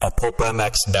A Pulp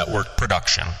MX Network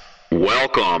production.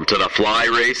 Welcome to the Fly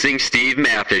Racing Steve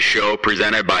Mathis Show,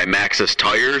 presented by Maxxis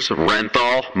Tires,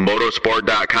 Renthal,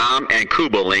 Motorsport.com, and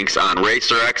Kuba Links on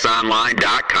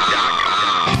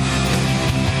RacerXOnline.com.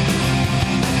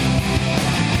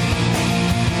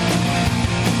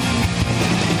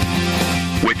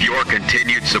 With your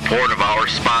continued support of our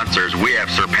sponsors, we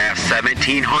have surpassed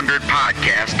 1,700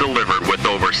 podcasts delivered with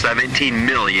over 17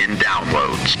 million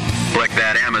downloads. Click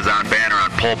that Amazon banner on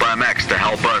Pulp MX to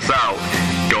help us out.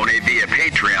 Donate via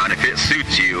Patreon if it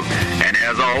suits you. And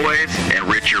as always,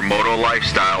 enrich your moto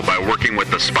lifestyle by working with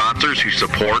the sponsors who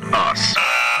support us.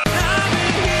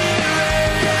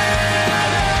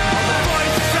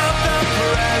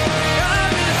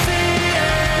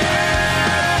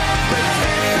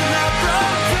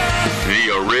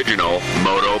 Original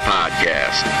Moto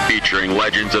Podcast, featuring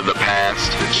legends of the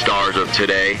past, stars of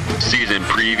today, season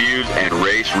previews and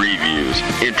race reviews,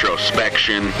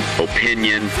 introspection,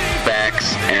 opinion,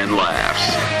 facts, and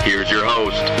laughs. Here's your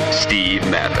host, Steve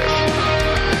Mathis.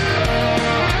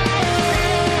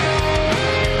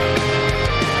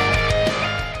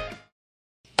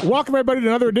 Welcome, everybody, to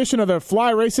another edition of the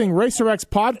Fly Racing RacerX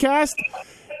podcast.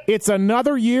 It's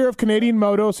another year of Canadian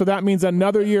Moto, so that means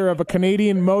another year of a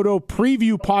Canadian Moto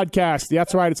preview podcast.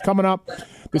 That's right, it's coming up.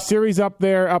 The series up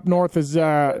there, up north, has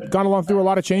gone along through a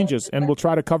lot of changes, and we'll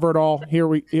try to cover it all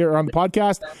here on the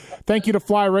podcast. Thank you to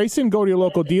Fly Racing. Go to your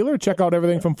local dealer, check out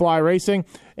everything from Fly Racing,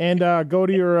 and go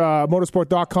to your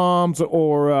motorsport.coms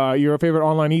or your favorite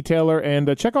online e-tailer,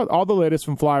 and check out all the latest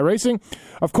from Fly Racing.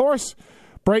 Of course,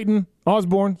 Brayton,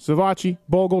 Osborne, Savacci,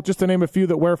 Bogle, just to name a few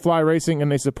that wear Fly Racing,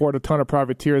 and they support a ton of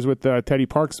privateers with Teddy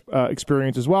Park's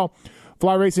experience as well.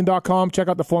 FlyRacing.com, check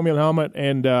out the Formula helmet,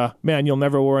 and man, you'll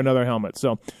never wear another helmet.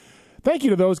 So thank you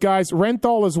to those guys.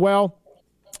 Renthal as well.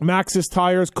 Maxxis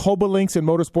Tires, Kuba Links, and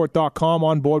Motorsport.com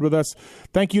on board with us.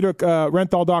 Thank you to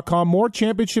Renthal.com. More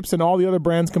championships than all the other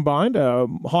brands combined.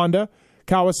 Honda,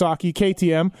 Kawasaki,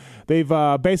 KTM. They've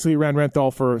basically ran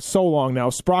Renthal for so long now.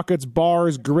 Sprockets,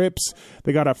 bars, grips.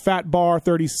 They got a fat bar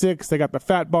 36. They got the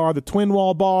fat bar, the twin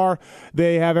wall bar.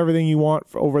 They have everything you want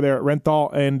over there at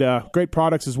Renthal, and great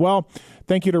products as well.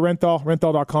 Thank you to Renthal,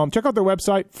 Renthal.com. Check out their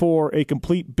website for a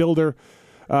complete builder.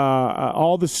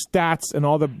 All the stats and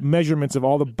all the measurements of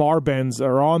all the bar bends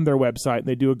are on their website, and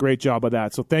they do a great job of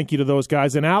that. So thank you to those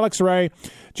guys. And Alex Ray,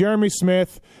 Jeremy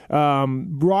Smith,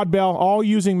 Rod Bell, all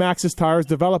using Maxxis tires,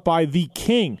 developed by the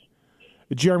king,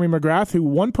 Jeremy McGrath, who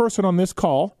one person on this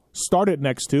call started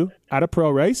next to at a pro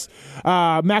race.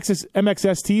 Maxxis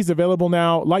MX STs available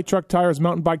now. Light truck tires,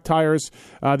 mountain bike tires.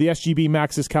 The SGB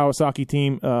Maxxis Kawasaki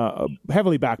team,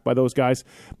 heavily backed by those guys.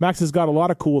 Maxxis has got a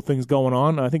lot of cool things going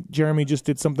on. I think Jeremy just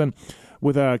did something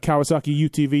with a Kawasaki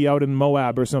UTV out in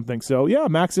Moab or something. So, yeah,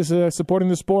 Maxxis is supporting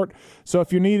the sport. So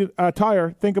if you need a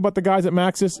tire, think about the guys at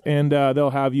Maxxis, and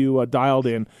they'll have you dialed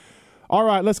in. All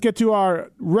right, let's get to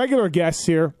our regular guests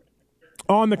here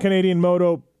on the Canadian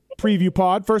Moto Preview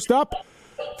Pod. First up,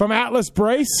 from Atlas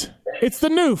Brace, it's the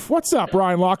Newf. What's up,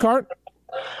 Ryan Lockhart?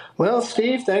 Well,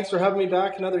 Steve, thanks for having me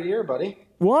back another year, buddy.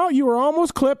 Well, you were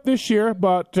almost clipped this year,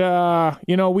 but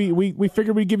we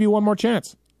figured we'd give you one more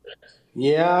chance.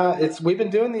 Yeah, we've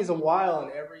been doing these a while,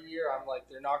 and every year I'm like,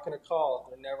 they're not going to call.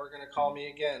 They're never going to call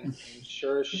me again. And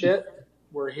sure as shit,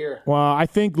 we're here. Well, I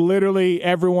think literally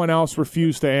everyone else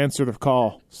refused to answer the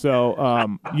call,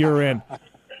 so you're in.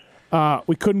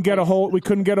 We couldn't get a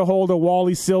hold of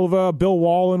Wally Silva. Bill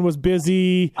Wallen was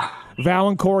busy.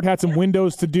 Valancourt had some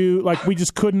windows to do. Like, we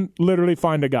just couldn't literally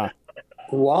find a guy.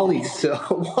 Wally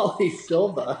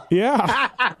Silva. Yeah.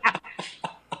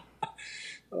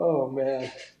 Oh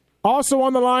man. Also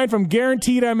on the line from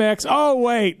Guaranteed MX. Oh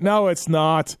wait, no, it's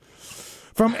not.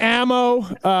 From Ammo,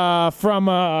 from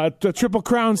the Triple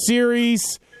Crown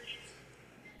Series.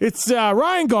 It's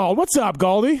Ryan Gauld. What's up,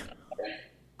 Gauldy?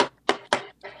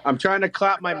 I'm trying to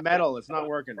clap my medal. It's not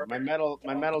working. My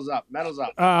medal's up. Medal's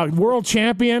up. World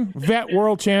champion, vet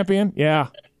world champion. Yeah.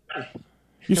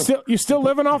 You still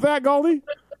living off that, Gauldy?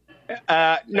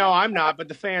 No, I'm not, but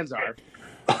the fans are.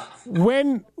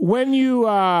 When you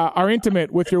are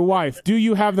intimate with your wife, do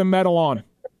you have the medal on?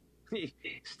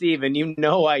 Steven, you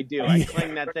know I do. I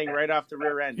cling that thing right off the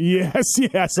rear end.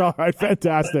 Yes. All right,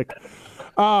 fantastic.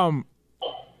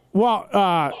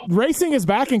 Racing is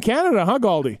back in Canada, huh,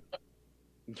 Gauldy?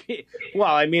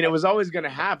 Well, I mean, it was always going to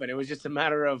happen. It was just a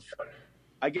matter of,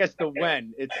 I guess, the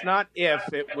when. It's not if,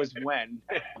 it was when.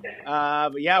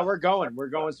 But yeah, we're going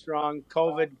strong.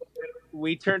 COVID,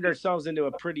 we turned ourselves into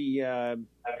a pretty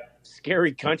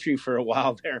scary country for a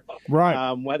while there.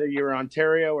 Right. Whether you're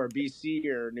Ontario or BC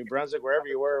or New Brunswick, wherever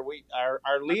you were,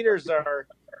 our leaders are,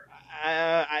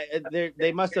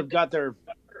 they must have got their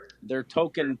their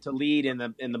token to lead in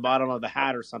the bottom of the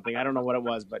hat or something. I don't know what it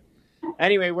was, but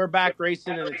anyway, we're back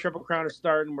racing, and the Triple Crown is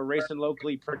starting. We're racing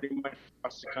locally pretty much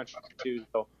across the country too.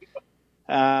 So,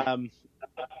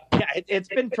 it's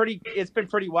been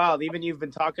pretty wild. Even you've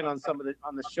been talking on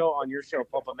your show,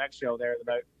 Pulp MX show there,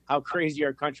 about how crazy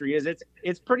our country is.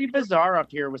 It's pretty bizarre up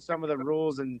here with some of the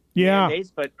rules and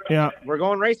mandates, but we're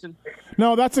going racing.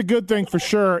 No, that's a good thing for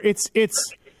sure. It's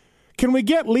can we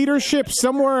get leadership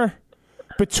somewhere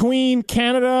between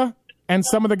Canada and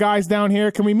some of the guys down here?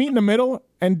 Can we meet in the middle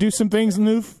and do some things,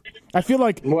 Newf? I feel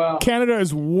like Canada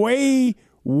is way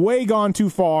gone too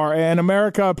far, and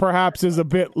America perhaps is a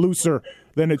bit looser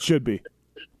than it should be.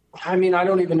 I mean, I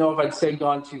don't even know if I'd say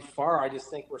gone too far. I just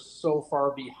think we're so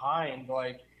far behind.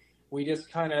 Like, we just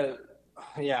kind of,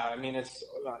 I mean, it's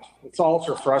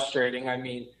ultra frustrating. I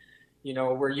mean, you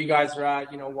know, where you guys are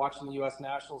at, you know, watching the U.S.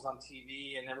 Nationals on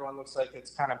TV, and everyone looks like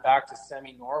it's kind of back to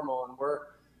semi-normal, and we're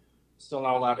still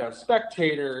not allowed to have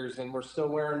spectators, and we're still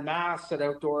wearing masks at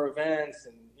outdoor events,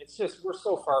 and it's just, we're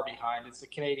so far behind. It's the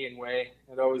Canadian way.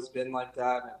 It's always been like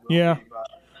that.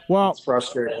 Well, it's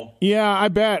frustrating. Yeah, I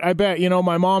bet. You know,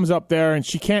 my mom's up there, and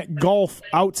she can't golf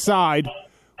outside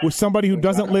with somebody who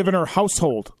doesn't live in her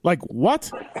household. Like,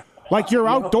 what? Like, you're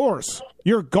outdoors.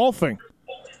 You're golfing.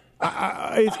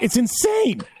 It's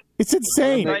insane. It's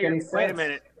insane. Wait a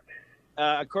minute.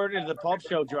 According to the Pulp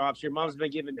Show drops, your mom's been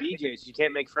giving BJs. You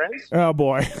can't make friends? Oh,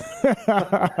 boy.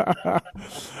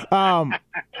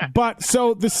 But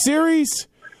so the series,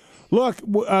 look,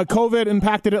 COVID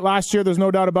impacted it last year. There's no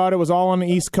doubt about it. It was all on the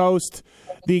East Coast.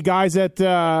 The guys at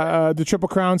the Triple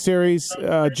Crown Series,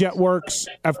 Jetworks,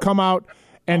 have come out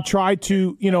and tried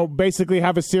to, you know, basically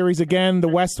have a series again. The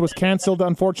West was canceled,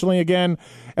 unfortunately, again.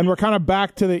 And we're kind of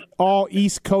back to the all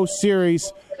East Coast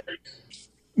series.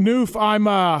 Newf,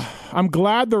 I'm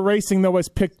glad the racing, though, has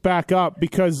picked back up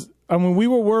because, I mean, we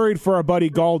were worried for our buddy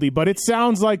Gauldy, but it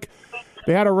sounds like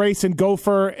they had a race in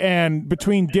Gopher, and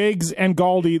between Dags and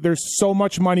Gauldy, there's so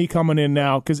much money coming in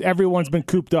now because everyone's been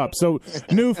cooped up. So,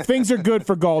 Newf, things are good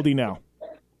for Gauldy now.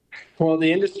 Well,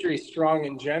 the industry is strong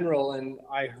in general, and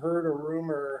I heard a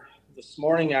rumor this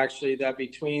morning, actually, that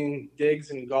between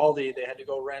Dags and Gauldy, they had to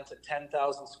go rent a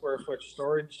 10,000 square foot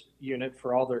storage unit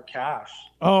for all their cash.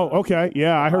 Oh, okay.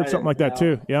 Yeah, I heard something like that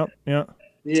too. Yep.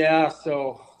 Yeah,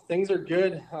 so things are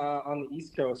good on the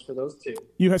East Coast for those two.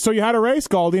 So you had a race,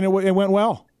 Gauldy, and it went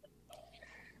well.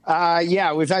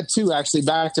 Yeah, we've had two actually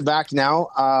back to back now.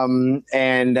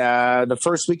 And the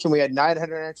first weekend we had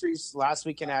 900 entries. Last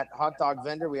weekend at Hot Dog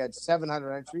Vendor we had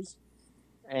 700 entries.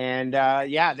 And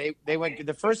they went.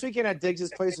 The first weekend at Diggs'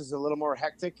 place was a little more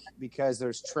hectic because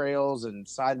there's trails and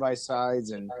side by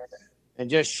sides and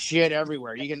just shit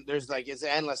everywhere. It's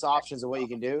endless options of what you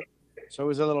can do. So it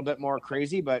was a little bit more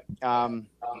crazy, but we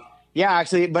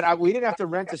didn't have to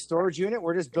rent a storage unit.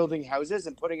 We're just building houses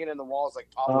and putting it in the walls like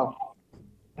pop-up.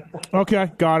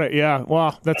 Okay, got it. Yeah,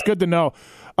 well, that's good to know.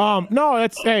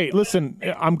 Hey, listen,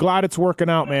 I'm glad it's working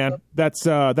out, man. That's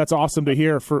awesome to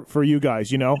hear for you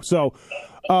guys, you know. So,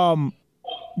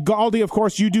 Gauldy, of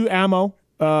course, you do ammo.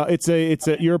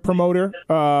 You're a promoter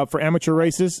for amateur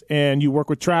races, and you work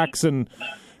with tracks and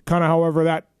kind of however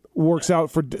that works out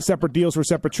for separate deals for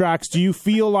separate tracks. Do you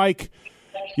feel like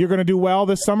you're going to do well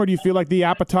this summer? Do you feel like the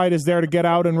appetite is there to get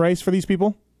out and race for these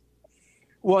people?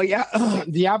 Well, yeah,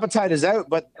 the appetite is out,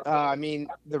 but I mean,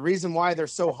 the reason why they're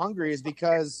so hungry is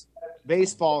because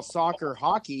baseball, soccer,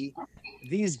 hockey,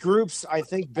 these groups, I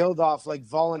think, build off like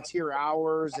volunteer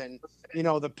hours and, you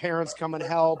know, the parents come and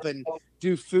help and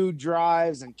do food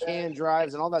drives and can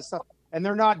drives and all that stuff. And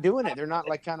they're not doing it. They're not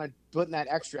like kind of putting that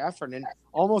extra effort in,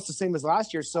 almost the same as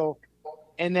last year. So,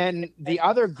 and then the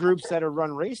other groups that are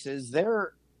run races,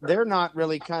 they're not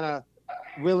really kind of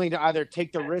willing to either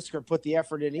take the risk or put the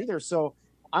effort in either. So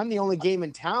I'm the only game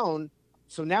in town.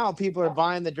 So now people are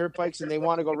buying the dirt bikes and they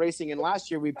want to go racing. And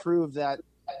last year we proved that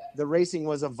the racing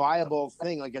was a viable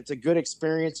thing. Like, it's a good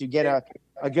experience. You get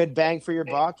a good bang for your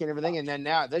buck and everything. And then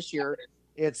now this year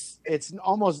it's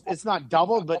not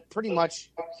doubled, but pretty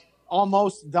much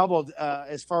almost doubled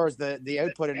as far as the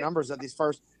output and numbers of these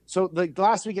first. So the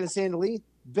last weekend in Sand Lee,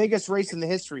 biggest race in the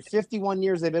history, 51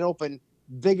 years they've been open,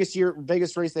 biggest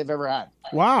race they've ever had.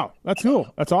 Wow. That's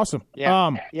cool. That's awesome.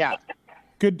 Yeah. Yeah.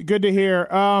 Good to hear.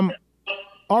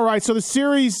 All right, so the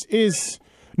series is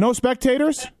no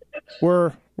spectators?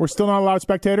 We're still not allowed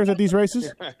spectators at these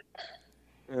races?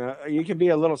 You can be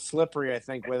a little slippery, I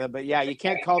think, with it. But, yeah, you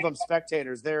can't call them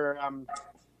spectators. They're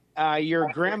your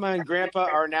grandma and grandpa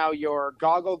are now your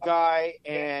goggle guy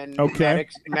and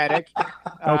medic.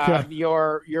 Okay.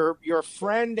 Your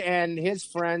friend and his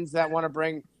friends that want to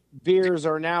bring beers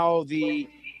are now the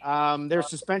There's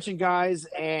suspension guys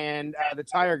and the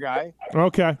tire guy.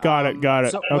 Okay, got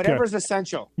it. So Okay. whatever's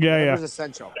essential. Whatever's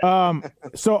essential.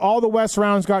 So all the West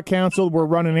rounds got canceled. We're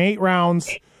running 8 rounds.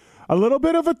 A little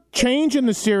bit of a change in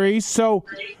the series. So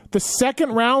the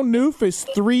second round, Newf, is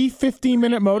 3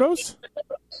 15-minute motos?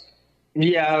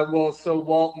 Yeah, well, so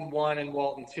Walton 1 and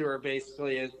Walton 2 are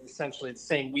basically essentially the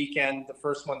same weekend. The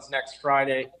first one's next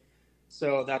Friday.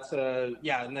 So that's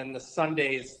and then the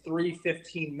Sunday is 3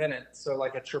 15-minutes. So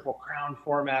like a Triple Crown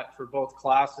format for both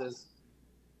classes.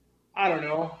 I don't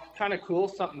know, kind of cool,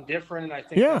 something different. I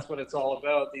think that's what it's all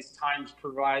about. These times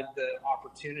provide the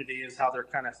opportunity, is how they're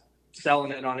kind of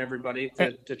selling it on everybody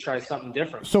to try something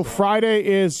different. So Friday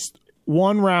is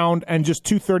 1 round and just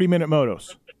 2 30-minute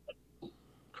motos.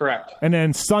 Correct. And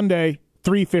then Sunday,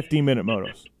 3 15-minute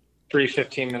motos. 3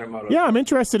 15-minute motos. Yeah, I'm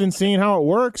interested in seeing how it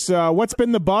works. What's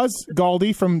been the buzz,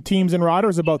 Gauldy, from teams and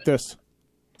riders about this?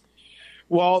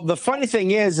 Well, the funny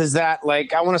thing is that,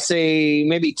 like, I want to say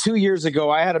maybe 2 years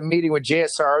ago, I had a meeting with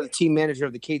JSR, the team manager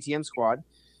of the KTM squad,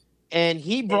 and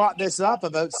he brought this up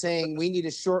about saying we need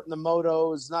to shorten the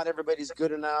motos. Not everybody's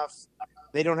good enough.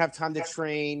 They don't have time to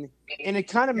train. And it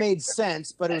kind of made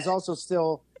sense, but it was also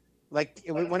still, like,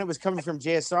 when it was coming from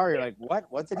JSR, you're like, what?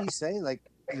 What did he say? Like,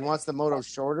 he wants the motos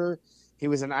shorter. He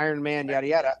was an Iron Man, yada,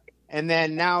 yada. And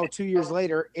then now, 2 years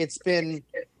later, it's been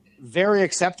very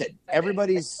accepted.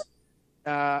 Everybody's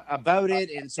about it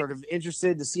and sort of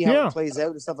interested to see how it plays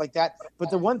out and stuff like that. But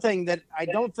the one thing that I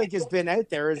don't think has been out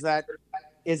there is that,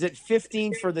 is it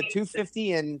 15 for the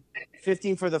 250 and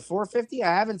 15 for the 450?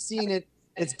 I haven't seen it.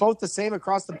 It's both the same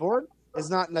across the board. It's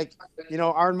not like,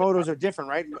 our motos are different,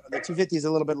 right? The 250 is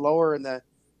a little bit lower and the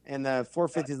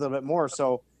 450 is a little bit more.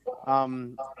 So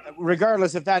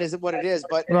regardless if that isn't what it is,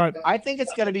 but I think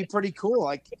it's going to be pretty cool.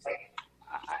 Like,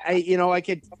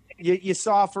 you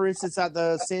saw, for instance, at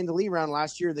the Sandali round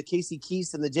last year, the Casey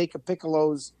Keast and the Jacob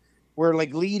Piccolos were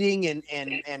like leading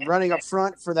and running up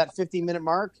front for that 15-minute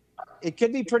mark. It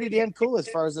could be pretty damn cool as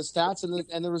far as the stats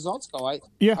and the results go. I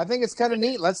think it's kind of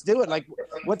neat. Let's do it. Like,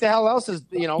 what the hell else is,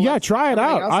 Yeah, try it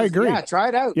out. I agree. Yeah, try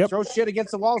it out. Yep. Throw shit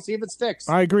against the wall, see if it sticks.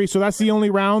 I agree. So that's the only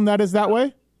round that is that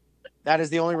way? That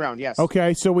is the only round, yes.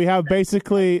 Okay, so we have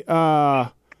basically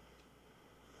Walton,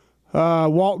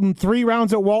 3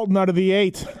 rounds at Walton out of the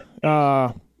 8.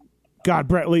 God,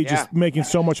 Brett Lee just making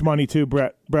so much money too.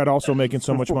 Brett also making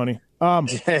so much money.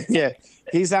 Yeah,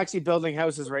 he's actually building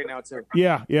houses right now too.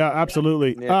 Yeah,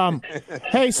 absolutely. Yeah.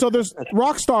 Hey, so there's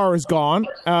Rockstar is gone,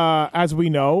 as we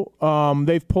know.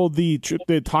 They've pulled the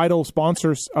title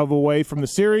sponsors away from the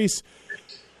series.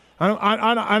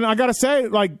 I gotta say,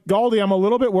 like, Gauldy, I'm a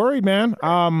little bit worried, man.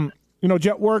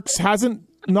 Jetworks hasn't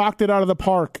knocked it out of the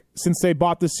park since they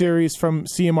bought the series from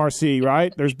CMRC,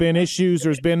 right? There's been issues.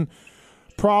 There's been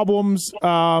problems.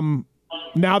 Now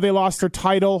they lost their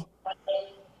title.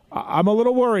 I'm a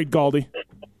little worried, Gauldy.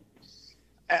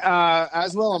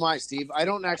 As well am I, Steve. I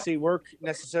don't actually work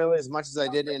necessarily as much as I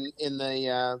did in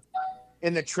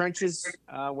the trenches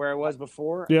where I was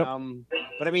before. Yep.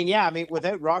 But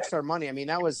without Rockstar money,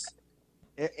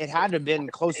 it had to have been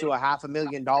close to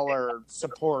 $500,000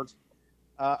 support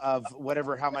of where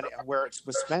it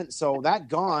was spent. So that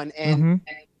gone, and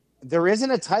there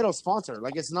isn't a title sponsor.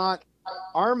 Like, it's not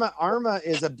Arma. Arma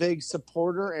is a big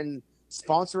supporter and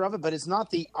sponsor of it, but it's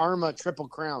not the Arma Triple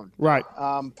Crown. Right.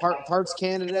 Parts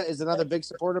Canada is another big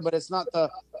supporter, but it's not the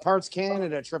Parts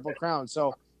Canada Triple Crown.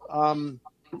 So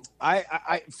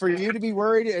I for you to be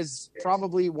worried is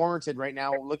probably warranted right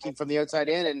now, looking from the outside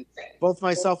in. And both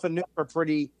myself and Newf are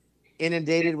pretty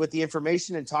inundated with the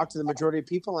information and talk to the majority of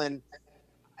people. And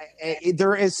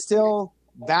there is still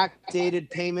backdated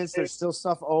payments. There's still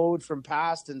stuff owed from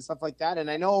past and stuff like that.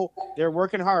 And I know they're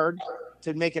working hard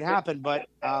to make it happen, but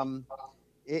I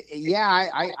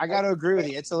got to agree with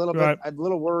you. It's a little bit a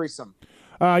little worrisome.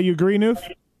 You agree, Newf?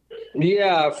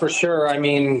 Yeah, for sure. I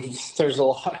mean, there's a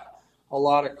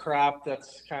lot of crap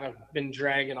that's kind of been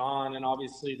dragging on, and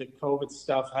obviously the COVID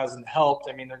stuff hasn't helped.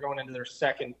 I mean, they're going into their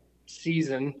second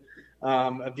season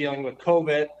of dealing with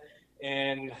COVID,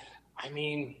 and I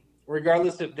mean,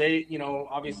 regardless if they,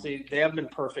 obviously they haven't been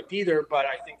perfect either, but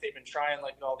I think they've been trying,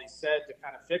 like Gauldy said, to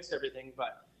kind of fix everything.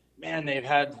 But man, they've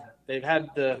had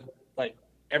the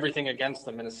everything against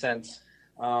them in a sense,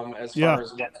 as far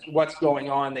as what's going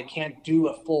on. They can't do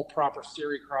a full proper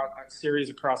series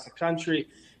across the country,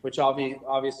 which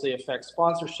obviously affects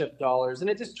sponsorship dollars, and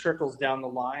it just trickles down the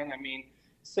line. I mean,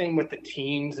 same with the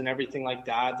teams and everything like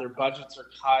that. Their budgets are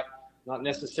cut, not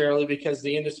necessarily because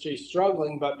the industry is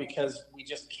struggling, but because we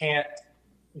just can't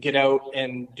get out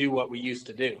and do what we used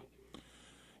to do.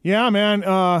 Yeah, man.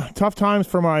 Tough times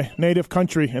for my native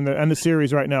country and the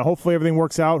series right now. Hopefully everything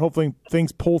works out. Hopefully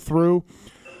things pull through.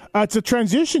 It's a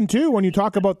transition, too, when you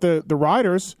talk about the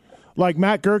riders. Like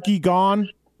Matt Gerke gone,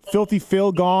 Filthy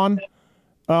Phil gone.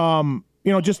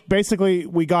 Just basically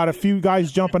we got a few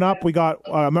guys jumping up. We got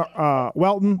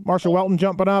Marshall Welton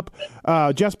jumping up.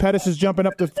 Jess Pettis is jumping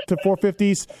up to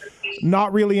 450s.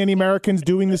 Not really any Americans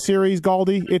doing the series,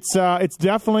 Gauldy. It's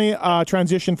definitely a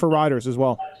transition for riders as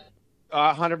well.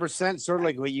 100%. Sort of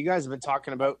like what you guys have been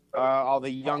talking about, all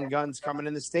the young guns coming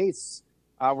in the States.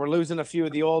 We're losing a few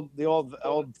of the old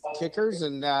kickers,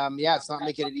 and it's not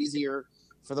making it easier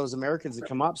for those Americans to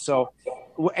come up. So,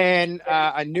 and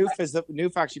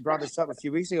Newf actually brought this up a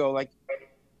few weeks ago. Like,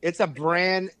 it's a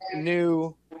brand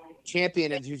new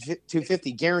champion in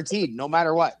 250, guaranteed, no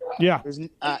matter what. Yeah.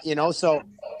 So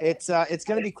it's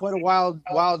going to be quite a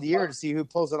wild year to see who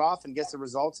pulls it off and gets the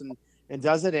results and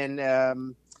does it.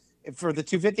 And for the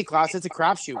 250 class, it's a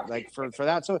crapshoot, like for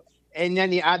that. So, and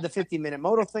then you add the 50-minute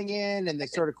moto thing in, and the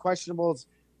sort of questionables.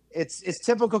 It's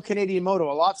typical Canadian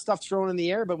moto. A lot of stuff thrown in the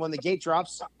air, but when the gate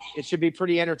drops, it should be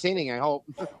pretty entertaining, I hope.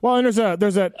 Well, and there's a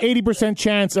 80%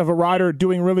 chance of a rider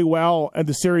doing really well at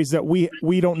the series that we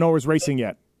don't know is racing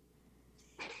yet.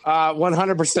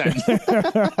 100%.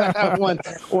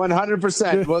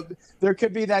 100%. Well, there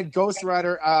could be that ghost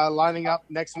rider lining up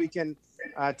next weekend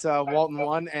at Walton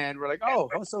 1, and we're like, oh,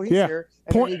 so he's here.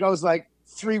 And then he goes like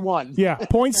 3-1. Yeah,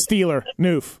 point stealer,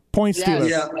 Newf. Point stealer.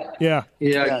 Yeah.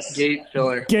 Yes.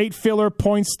 Gate filler,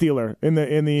 point stealer in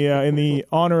the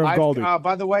honor of Gauldy.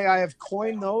 By the way, I have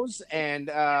coined those, and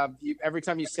every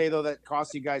time you say though, that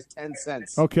costs you guys 10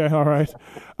 cents. Okay, all right.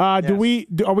 Are we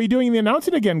doing the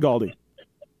announcing again, Gauldy?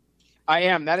 I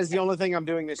am. That is the only thing I'm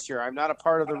doing this year. I'm not a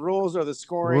part of the rules or the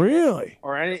scoring. Really?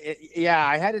 Or any. Yeah,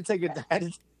 I had to take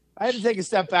a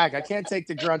step back. I can't take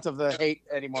the grunt of the hate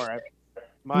anymore.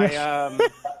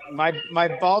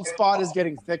 My bald spot is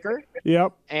getting thicker.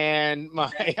 Yep. And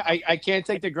I can't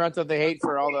take the grunt of the hate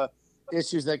for all the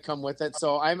issues that come with it.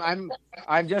 So I'm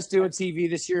just doing TV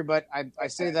this year, but I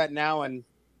say that now, and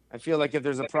I feel like if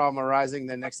there's a problem arising,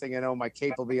 the next thing I know, my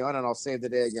cape will be on, and I'll save the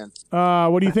day again.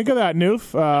 What do you think of that,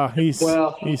 Newf?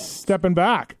 He's stepping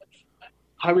back.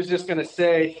 I was just gonna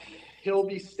say, he'll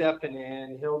be stepping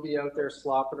in. He'll be out there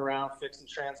slopping around, fixing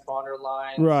transponder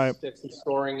lines, right, fixing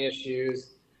scoring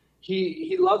issues.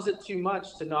 He loves it too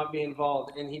much to not be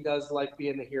involved, and he does like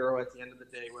being the hero at the end of the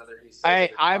day, whether he's.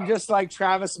 I'm just like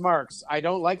Travis Marks. I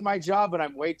don't like my job, but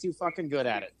I'm way too fucking good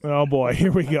at it. Oh boy,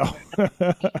 here we go.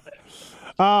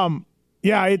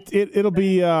 It'll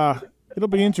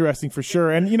be interesting for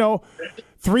sure, and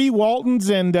 3 Waltons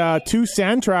and 2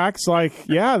 Sandtracks.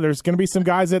 There's going to be some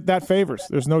guys that favors.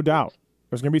 There's no doubt.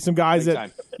 There's going to be some guys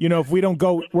that, if we don't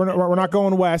go, we're not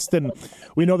going west, and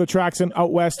we know the tracks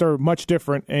out west are much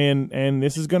different, and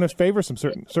this is going to favor some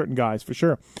certain guys for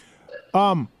sure.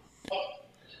 Well,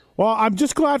 I'm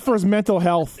just glad for his mental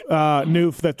health,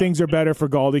 Newf, that things are better for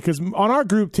Gauldy, because on our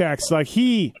group text,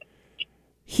 he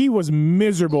was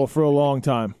miserable for a long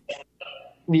time.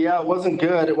 Yeah, it wasn't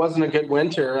good. It wasn't a good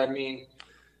winter. I mean,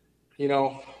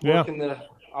 working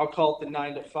I'll call it the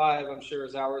 9 to 5. I'm sure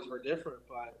his hours were different,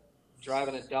 but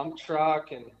driving a dump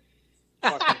truck and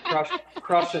fucking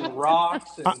crushing rocks.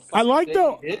 And I like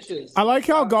how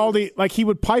Gauldy, he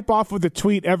would pipe off with a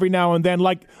tweet every now and then,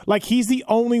 like he's the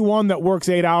only one that works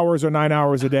 8 hours or 9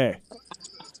 hours a day.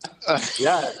 He's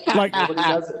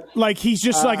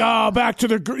just back to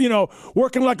the,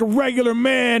 working like a regular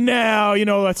man now.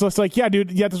 It's just like, yeah, dude,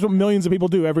 that's what millions of people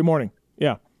do every morning.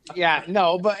 Yeah. Yeah,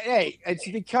 no, but hey, it's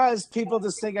because people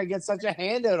just think I get such a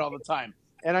handout all the time.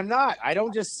 And I'm not. I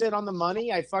don't just sit on the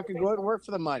money. I fucking go out and work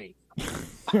for the money.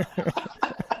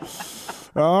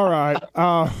 All right.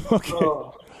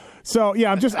 Okay. So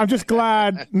yeah, I'm just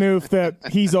glad, Newf, that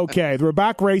he's okay. We're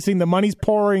back racing. The money's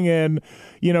pouring in.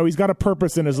 He's got a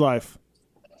purpose in his life.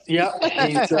 Yeah,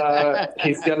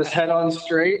 he's got his head on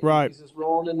straight. Right. He's just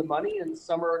rolling in the money, and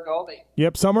Summer of Gauldy.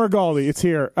 Yep, Summer of Gauldy. It's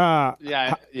here.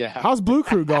 Yeah. How's Blue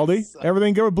Crew, Gauldy?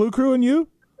 Everything good with Blue Crew and you?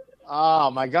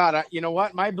 Oh my God! You know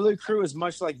what? My Blue Crew is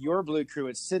much like your Blue Crew.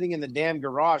 It's sitting in the damn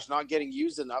garage, not getting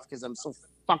used enough because I'm so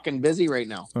fucking busy right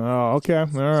now. Oh, okay. All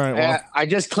right. Well, I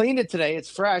just cleaned it today. It's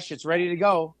fresh. It's ready to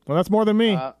go. Well, that's more than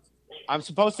me. I'm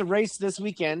supposed to race this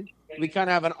weekend. We kind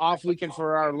of have an off weekend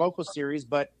for our local series,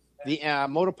 but the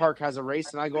motor park has a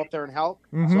race, and I go up there and help,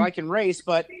 so I can race.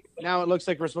 But now it looks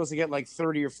like we're supposed to get like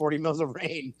 30 or 40 mils of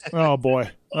rain. Oh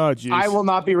boy! Oh geez! I will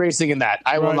not be racing in that.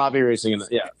 I will not be racing in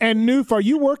that. Yeah. And Newf, are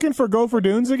you working for Gopher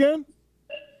Dunes again?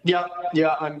 Yeah.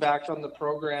 I'm back on the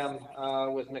program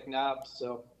with McNabb.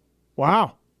 So.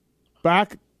 Wow,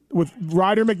 back with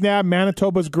Ryder McNabb,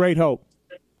 Manitoba's Great Hope.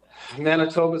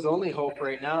 Manitoba's only hope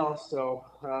right now. So,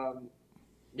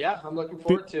 yeah, I'm looking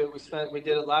forward to it. We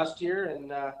did it last year,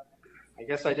 and I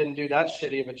guess I didn't do that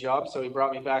shitty of a job, so he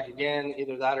brought me back again.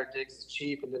 Either that or Diggs is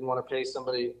cheap and didn't want to pay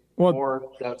somebody more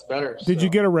that's better. Did you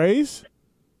get a raise?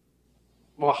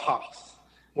 Well,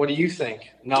 what do you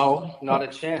think? No, not a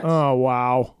chance. Oh,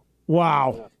 wow.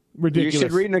 Wow. Ridiculous. You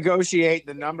should renegotiate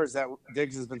the numbers that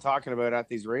Diggs has been talking about at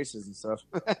these races and stuff.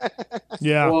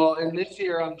 Yeah. Well, and this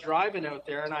year I'm driving out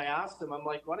there, and I asked him, I'm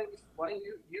like, why don't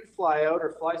you fly out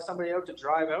or fly somebody out to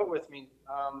drive out with me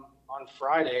on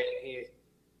Friday? And he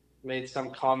made some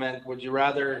comment, would you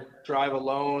rather drive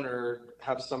alone or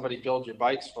have somebody build your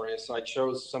bikes for you? So I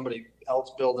chose somebody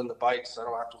else building the bikes, so I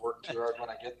don't have to work too hard when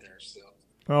I get there. So.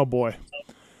 Oh, boy.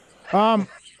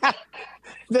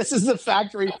 This is the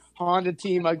factory Honda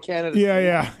team of Canada.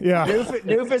 Yeah.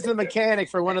 Newf is the mechanic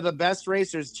for one of the best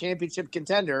racers, championship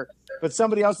contender, but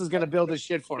somebody else is going to build his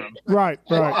shit for him. Right.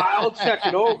 Well, I'll check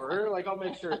it over. I'll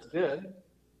make sure it's good.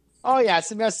 Oh, yeah,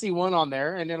 some SC1 on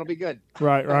there, and it'll be good.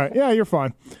 Right. Yeah, you're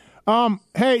fine.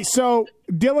 Hey, so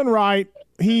Dylan Wright,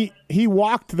 he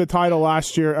walked the title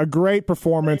last year. A great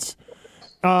performance.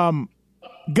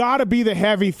 Got to be the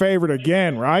heavy favorite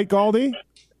again, right, Gauldy?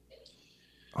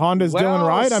 Honda's Dylan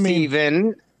Wright.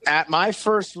 Steven, at my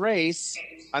first race,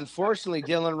 unfortunately,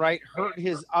 Dylan Wright hurt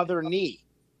his other knee.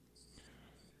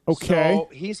 Okay. So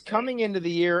he's coming into the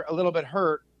year a little bit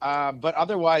hurt, but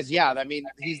otherwise, yeah,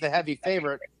 he's the heavy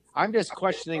favorite. I'm just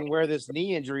questioning where this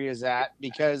knee injury is at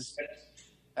because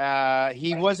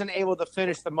he wasn't able to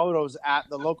finish the motos at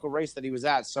the local race that he was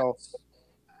at. So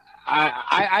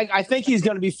I think he's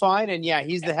going to be fine, and yeah,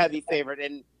 he's the heavy favorite.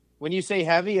 And when you say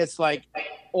heavy, it's like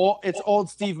it's old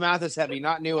Steve Mathis heavy,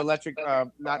 not new electric,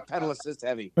 not pedal assist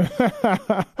heavy.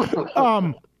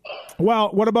 Well,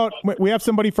 what about we have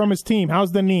somebody from his team?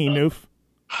 How's the knee, Newf?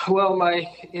 Well,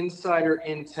 my insider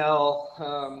intel,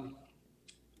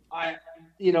 I'm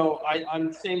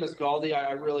the same as Gauldy.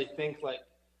 I really think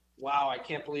wow, I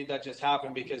can't believe that just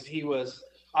happened because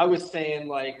I was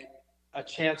saying a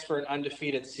chance for an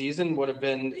undefeated season he would have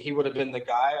been the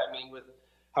guy. With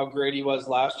how great he was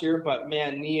last year, but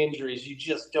man, knee injuries, you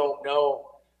just don't know.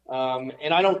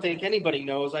 And I don't think anybody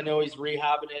knows. I know he's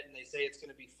rehabbing it and they say it's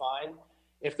going to be fine.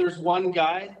 If there's one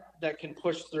guy that can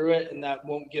push through it and that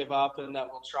won't give up and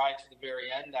that will try to the very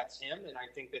end, that's him. And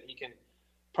I think that he can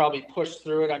probably push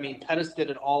through it. Pettis did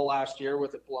it all last year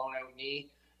with a blown out knee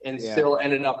and still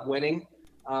ended up winning.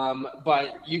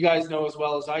 But you guys know as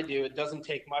well as I do, it doesn't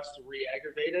take much to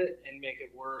re-aggravate it and make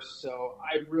it worse. So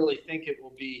I really think it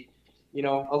will be,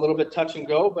 a little bit touch and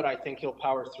go, but I think he'll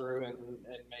power through and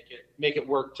make it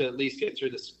work to at least get through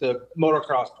the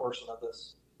motocross portion of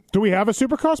this. Do we have a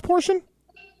supercross portion?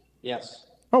 Yes.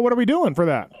 Oh, what are we doing for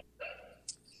that?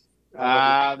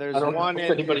 There's one. If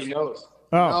anybody knows.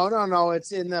 Oh. No.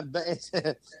 It's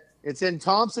in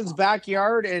Thompson's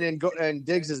backyard and in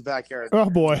Diggs's backyard. Oh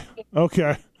boy.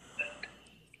 Okay.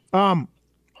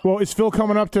 Well, is Phil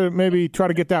coming up to maybe try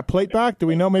to get that plate back? Do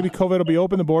we know maybe COVID will be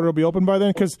open, the border will be open by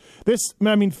then? Because I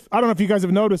don't know if you guys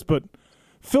have noticed, but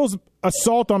Phil's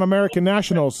assault on American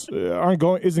nationals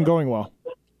isn't going well.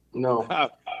 No.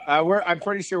 I'm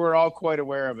pretty sure we're all quite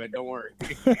aware of it. Don't worry.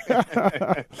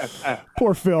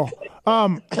 Poor Phil.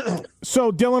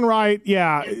 So Dylan Wright,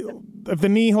 yeah, if the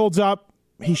knee holds up,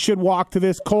 he should walk to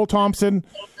this. Cole Thompson.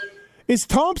 Is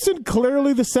Thompson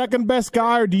clearly the second best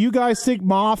guy, or do you guys think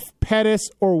Moff, Pettis,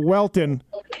 or Welton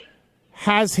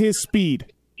has his speed?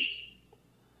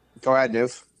 Go ahead,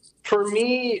 Newf. For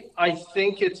me, I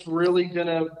think it's really going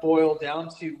to boil down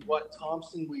to what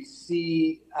Thompson we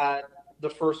see at the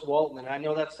first Walton. And I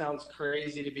know that sounds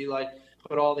crazy to be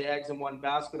put all the eggs in one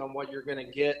basket on what you're going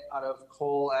to get out of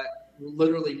Cole at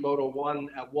literally Moto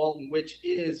 1 at Walton, which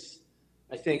is,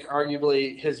 I think,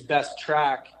 arguably his best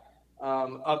track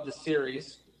of the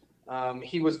series.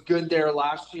 He was good there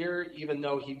last year, even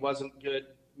though he wasn't good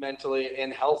mentally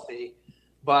and healthy.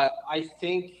 But I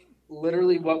think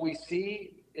literally what we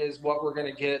see is what we're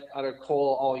going to get out of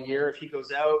Cole all year. If he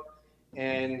goes out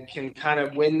and can kind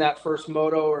of win that first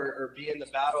moto or be in the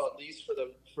battle at least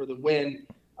for the win,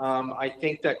 I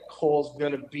think that Cole's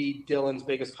going to be Dylan's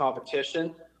biggest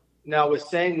competition. Now, with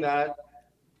saying that,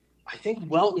 I think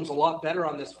Welton's a lot better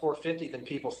on this 450 than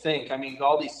people think.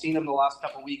 Gauldy's seen him the last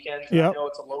couple weekends. Yep. I know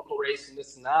it's a local race and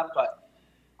this and that, but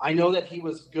I know that he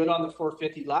was good on the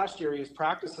 450 last year. He was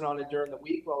practicing on it during the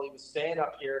week while he was staying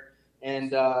up here.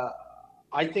 And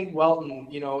I think Welton,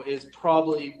 is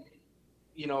probably,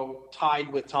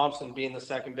 tied with Thompson being the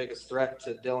second biggest threat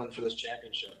to Dylan for this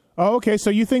championship. Oh, okay. So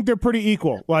you think they're pretty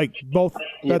equal, both?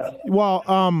 Yeah.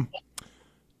 Well,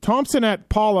 Thompson at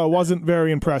Paula wasn't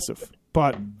very impressive.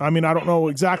 But, I mean, I don't know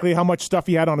exactly how much stuff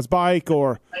he had on his bike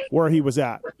or where he was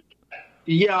at.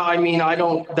 Yeah, I mean,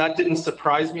 that didn't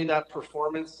surprise me, that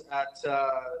performance at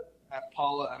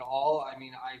Paula at all. I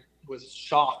mean, I was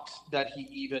shocked that he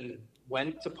even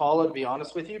went to Paula, to be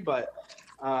honest with you, but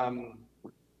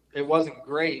it wasn't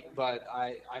great. But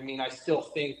I mean, I still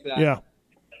think that,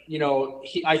 you know,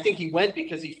 I think he went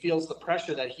because he feels the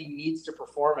pressure that he needs to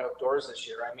perform outdoors this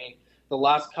year. I mean, the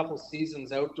last couple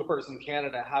seasons outdoors in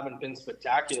Canada haven't been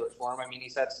spectacular for him. I mean,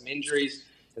 he's had some injuries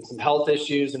and some health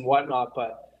issues and whatnot,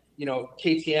 but you know,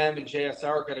 KTM and JSR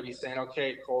are going to be saying,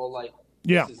 okay, Cole, like,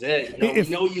 this is it. You know, we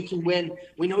know you can win.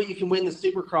 We know you can win the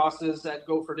Supercrosses at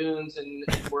Gopher Dunes and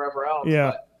wherever else.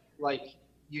 Yeah. But, like,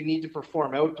 you need to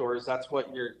perform outdoors. That's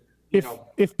what you're,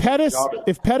 if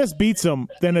Pettis beats him,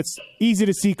 then it's easy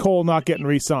to see Cole not getting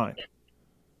re-signed.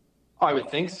 I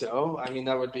would think so. I mean,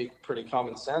 that would be pretty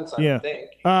common sense, I would think.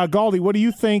 Gauldy, what do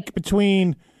you think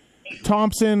between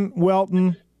Thompson,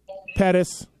 Welton,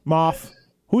 Pettis, Moff?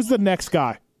 Who's the next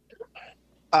guy?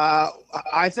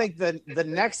 I think the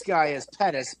next guy is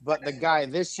Pettis, but the guy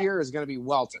this year is going to be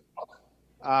Welton.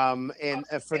 And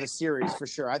for the series, for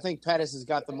sure. I think Pettis has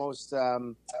got the most,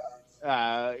 money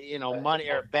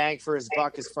or bang for his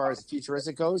buck as far as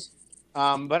futuristic goes.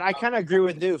 But I kind of agree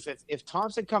with Newf. If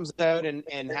Thompson comes out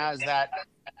and has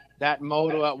that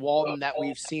moto at Walton that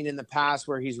we've seen in the past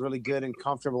where he's really good and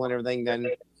comfortable and everything, then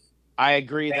I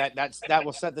agree that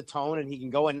will set the tone and he can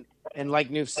go and like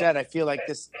Newf said, I feel like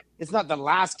it's not the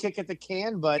last kick at the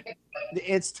can, but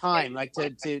it's time like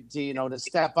to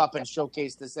step up and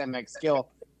showcase this MX skill.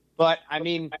 But I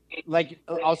mean, like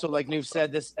Newf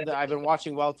said, I've been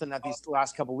watching Welton at these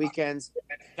last couple weekends.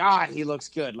 God, he looks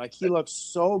good. Like he looks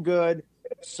so good,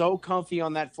 so comfy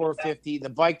on that 450. The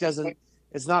bike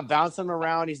it's not bouncing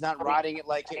around. He's not riding it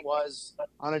like it was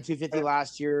on a 250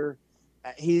 last year.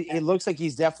 It looks like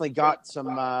he's definitely got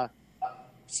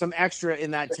some extra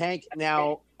in that tank.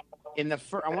 Now,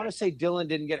 I want to say Dylan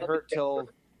didn't get hurt till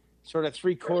sort of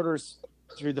 3/4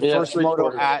 through the first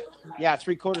moto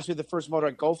three-quarters through the first moto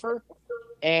at Gopher.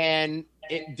 And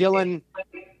Dylan,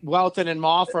 Welton, and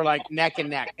Moff are like neck and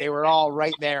neck. They were all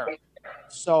right there.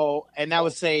 So, and that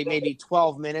would say maybe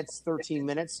 12 minutes, 13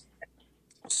 minutes.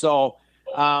 So,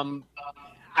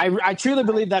 I truly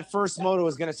believe that first moto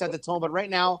is going to set the tone. But right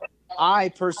now, I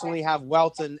personally have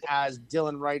Welton as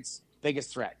Dylan Wright's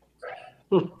biggest threat.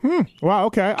 Wow.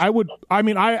 Okay.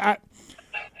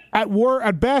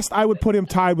 At best, I would put him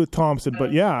tied with Thompson,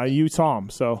 but yeah, you Tom.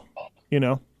 So,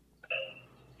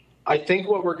 I think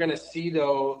what we're going to see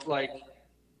though, like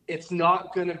it's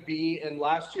not going to be, and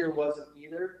last year wasn't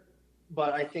either,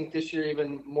 but I think this year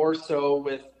even more so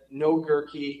with no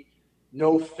Gerke,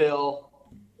 no Phil,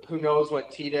 who knows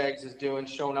what Dags is doing,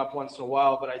 showing up once in a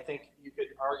while, but I think you could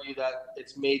argue that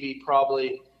it's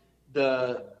probably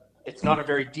it's not a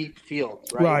very deep field,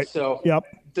 right? So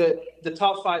the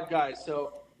top 5 guys.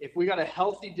 So if we got a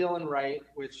healthy Dylan Wright,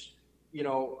 which,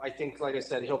 I think, like I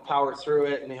said, he'll power through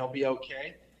it and he'll be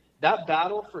okay. That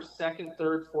battle for 2nd,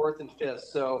 3rd, 4th, and 5th.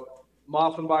 So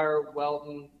Moffenbauer,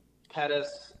 Welton,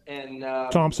 Pettis, and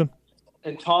Thompson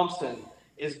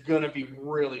is going to be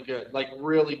really good, like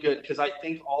really good. Because I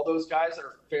think all those guys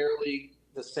are fairly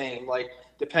the same, like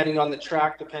depending on the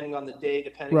track, depending on the day,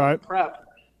 depending on the prep.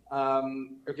 Are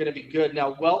going to be good.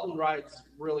 Now, Welton rides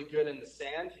really good in the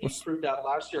sand. He proved that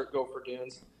last year at Gopher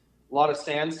Dunes. A lot of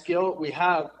sand skill. We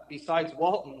have, besides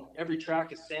Walton, every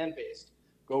track is sand-based.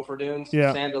 Gopher Dunes,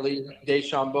 Sand Elite,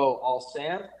 Deschambault, all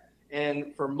sand.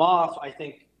 And for Moff, I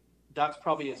think that's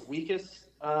probably his weakest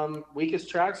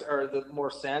tracks are the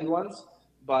more sand ones.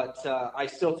 But I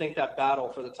still think that battle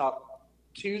for the top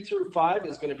 2 through 5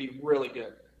 is going to be really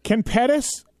good. Can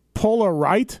Pettis pull a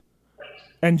right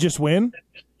and just win?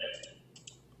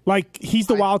 Like, he's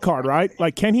the wild card, right?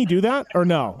 Like, can he do that or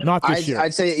no? Not this year.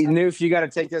 I'd say, Newf, you got to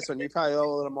take this one. You probably know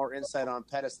a little more insight on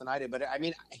Pettis than I do. But, I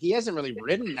mean, he hasn't really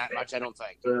ridden that much, I don't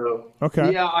think.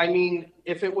 Okay. Yeah, I mean,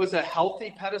 if it was a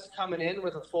healthy Pettis coming in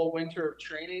with a full winter of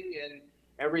training and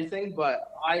everything,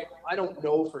 but I don't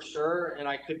know for sure, and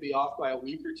I could be off by a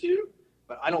week or two,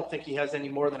 but I don't think he has any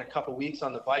more than a couple weeks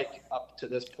on the bike up to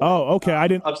this point. Oh, okay. I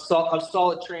didn't. Of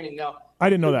solid training. Now,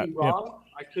 I didn't know that.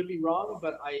 I could be wrong,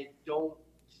 but I don't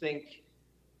think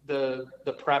the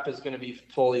prep is going to be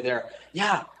fully there.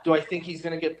 Yeah. Do I think he's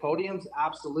going to get podiums?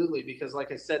 Absolutely, because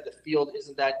like I said, the field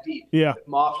isn't that deep. Yeah. If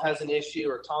Moff has an issue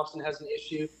or Thompson has an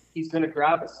issue, he's going to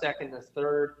grab a 2nd, a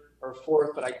 3rd, or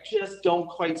 4th, but I just don't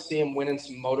quite see him winning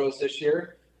some motos this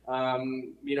year.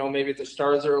 Maybe the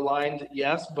stars are aligned,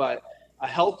 yes, but a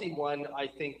healthy one, I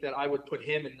think that I would put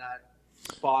him in that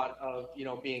spot of,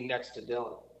 being next to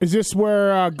Dylan. Is this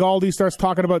where Gauldy starts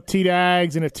talking about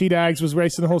T-Dags, and if T-Dags was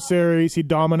racing the whole series, he'd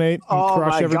dominate and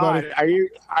crush everybody? God.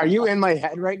 Are you in my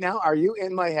head right now? Are you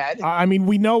in my head? I mean,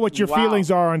 we know what your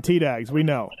feelings are on T-Dags. We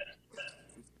know.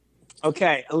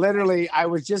 Okay, literally, I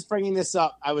was just bringing this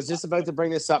up. I was just about to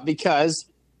bring this up because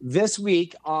this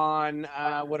week on,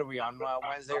 what are we on,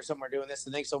 Wednesday or something, we're doing this,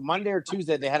 I think. So Monday or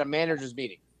Tuesday, they had a manager's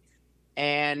meeting.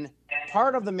 And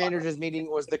part of the manager's meeting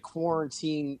was the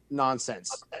quarantine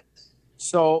nonsense.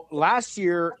 So last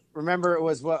year, remember, it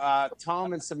was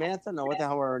Tom and Samantha? No, what the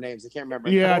hell were her names? I can't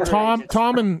remember. Yeah, Tom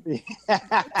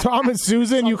and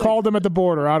Susan, you called them at the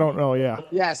border. I don't know, yeah.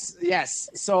 Yes.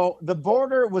 So the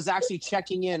border was actually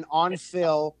checking in on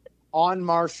Phil, on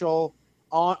Marshall,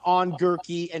 on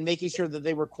Gurkey, and making sure that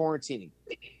they were quarantining.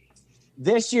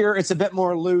 This year, it's a bit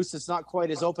more loose. It's not quite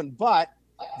as open, but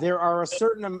there are a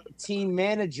certain team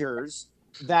managers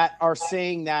that are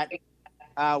saying that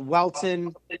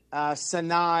Welton,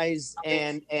 Sanais,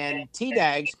 and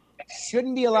T-Dags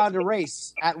shouldn't be allowed to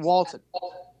race at Walton.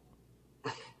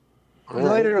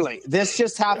 Literally. This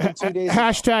just happened 2 days ago.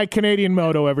 Hashtag Canadian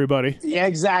Moto, everybody. Yeah,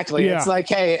 exactly. Yeah. It's like,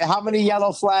 hey, how many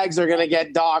yellow flags are going to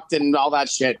get docked and all that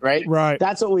shit, right? Right.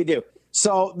 That's what we do.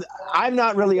 So I'm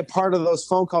not really a part of those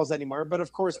phone calls anymore. But,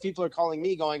 of course, people are calling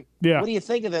me going, what do you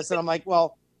think of this? And I'm like,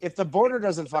 well, if the border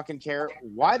doesn't fucking care,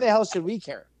 why the hell should we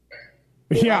care?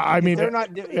 Yeah, like, I mean, they're not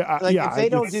if they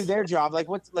don't do their job,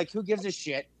 who gives a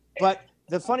shit? But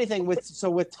the funny thing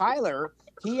with Tyler,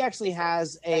 he actually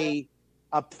has a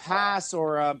pass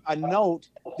or a note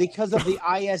because of the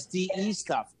ISDE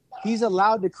stuff. He's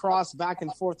allowed to cross back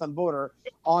and forth on border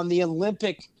on the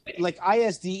Olympic, like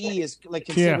ISDE is like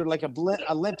considered like a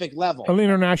Olympic level, an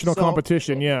international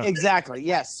competition. Yeah, exactly.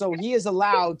 Yes, so he is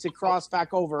allowed to cross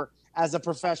back over as a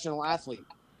professional athlete.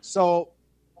 So.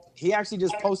 He actually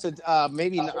just posted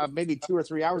maybe 2 or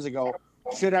 3 hours ago,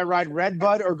 should I ride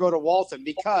Redbud or go to Walton?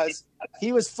 Because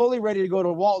he was fully ready to go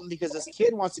to Walton because this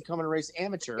kid wants to come and race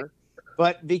amateur.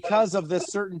 But because of the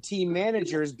certain team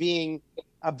managers being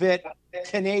a bit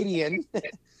Canadian,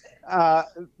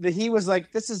 he was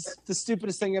like, this is the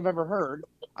stupidest thing I've ever heard.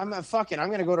 I'm going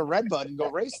to go to Redbud and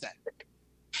go race that.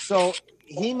 So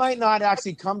he might not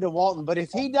actually come to Walton, but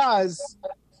if he does...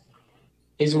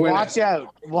 He's winning. Watch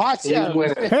out.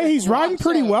 Hey, he's riding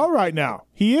pretty well right now.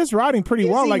 He is riding pretty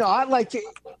well. He not? Like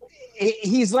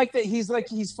he's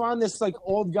found this like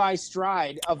old guy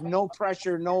stride of no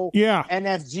pressure, no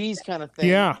NFGs kind of thing.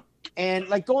 Yeah. And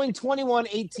like going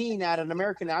 21-18 at an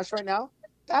American Nash right now,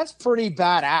 that's pretty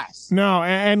badass. No,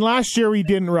 and last year he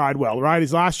didn't ride well, right?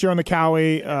 His last year on the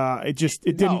Cowie, it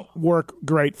didn't work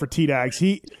great for T-Dags.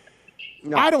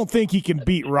 I don't think he can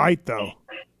beat Wright though.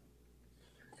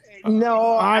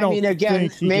 No, I mean,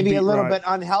 again, maybe a little bit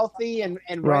unhealthy and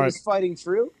Wright is fighting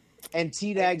through. And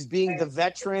T-Dags being the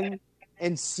veteran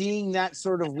and seeing that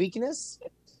sort of weakness,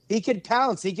 he could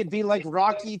pounce. He could be like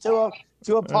Rocky to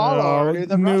Apollo or to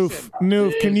the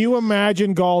Newf, can you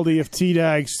imagine Gauldy if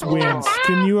T-Dags wins?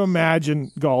 Can you imagine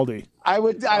Gauldy? I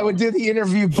would do the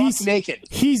interview buck naked.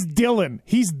 He's Dylan.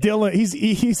 He's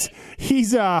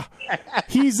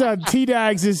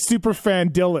T-Dags' super fan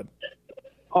Dylan.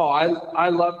 Oh, I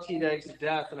love T-Dags to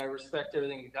death, and I respect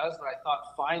everything he does. But I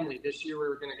thought finally this year we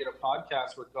were going to get a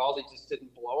podcast where Gauldy just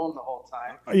didn't blow him the whole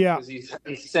time. Yeah, because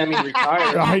he's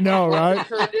semi-retired. I know, right?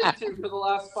 What turned into for the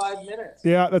last 5 minutes.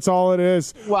 Yeah, that's all it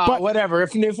is. Well, whatever.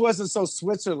 If Newf wasn't so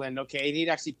Switzerland, okay, he'd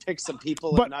actually pick some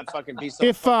people and not fucking be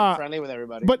so friendly with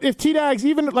everybody. But if T-Dags,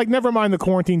 even like never mind the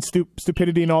quarantine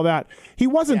stupidity and all that, he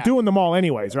wasn't doing them all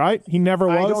anyways, right? He never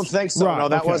was. I don't think so. Right, no,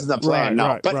 that wasn't the plan.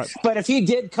 But if he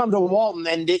did come to Walton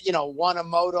and did, won a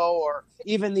moto or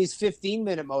even these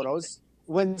 15-minute motos,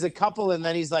 wins a couple, and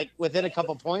then he's like within a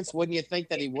couple points, wouldn't you think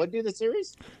that he would do the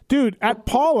series? Dude, at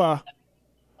Paula,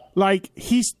 like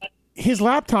his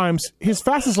lap times, his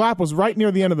fastest lap was right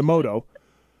near the end of the moto.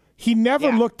 He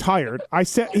never looked tired.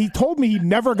 He told me he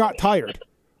never got tired.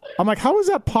 I'm like, how is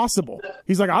that possible?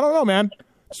 He's like, I don't know, man.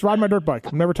 Just ride my dirt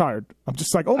bike. I'm never tired. I'm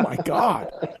just like, oh my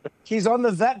God. He's on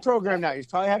the vet program now. He's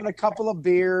probably having a couple of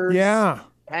beers. Yeah.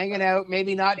 Hanging out,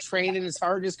 maybe not training as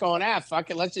hard, just going, fuck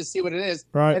it, let's just see what it is.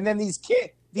 Right. And then these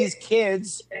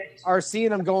kids are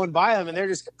seeing him going by them, and they're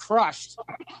just crushed.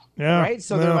 Yeah. Right?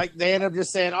 So they end up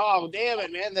just saying, oh, damn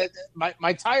it, man, that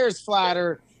my tire's flat,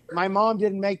 or my mom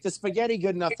didn't make the spaghetti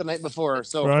good enough the night before.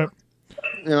 So, right.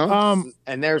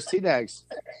 And there's T-Dags.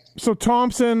 So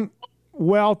Thompson,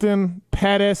 Welton,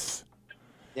 Pettis.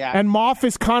 Yeah. And Moff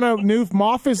is kind of new.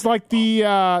 Moff is like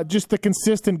the just the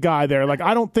consistent guy there. Like,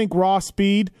 I don't think raw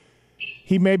speed,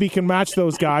 he maybe can match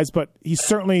those guys, but he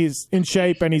certainly is in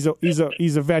shape, and he's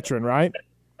a veteran, right?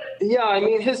 Yeah, I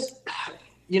mean,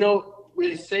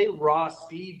 we say raw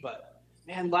speed, but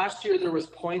man, last year there was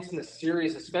points in the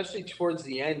series, especially towards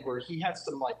the end, where he had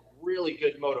some like really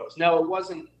good motos. Now it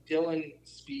wasn't Dylan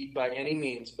speed by any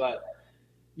means, but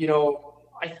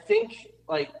I think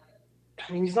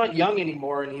he's not young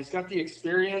anymore and he's got the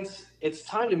experience. It's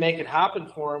time to make it happen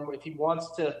for him if he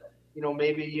wants to,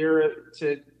 maybe a year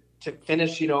to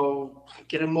finish,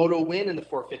 get a moto win in the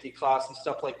 450 class and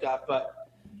stuff like that. But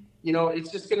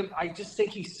I just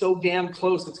think he's so damn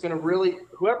close. It's going to really,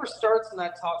 whoever starts in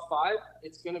that top 5,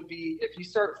 it's going to be, if you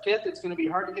start 5th, it's going to be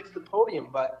hard to get to the podium.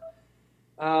 But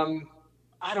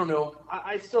I don't know.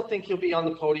 I still think he'll be on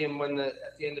the podium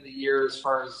at the end of the year as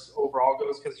far as overall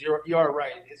goes, because you are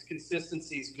right. His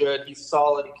consistency is good. He's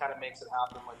solid. He kind of makes it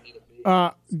happen when needed be.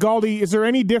 Gauldy, is there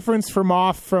any difference from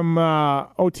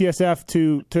OTSF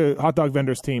to Hot Dog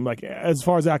Vendor's team, like as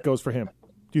far as that goes for him?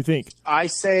 Do you think? I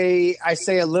say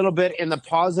a little bit in the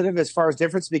positive as far as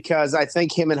difference, because I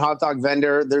think him and Hot Dog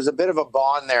Vendor, there's a bit of a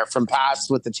bond there from past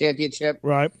with the championship,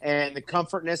 right? And the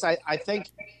comfortness. I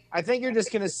think you're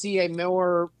just going to see a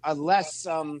less.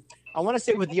 I want to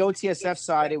say with the OTSF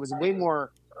side, it was way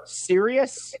more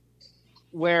serious,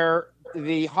 where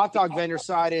the Hot Dog Vendor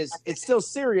side it's still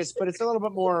serious, but it's a little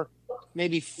bit more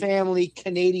maybe family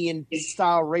Canadian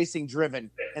style racing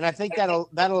driven, and I think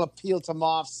that'll appeal to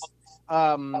Moff's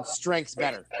strengths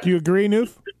better. Do you agree,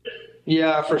 Newf?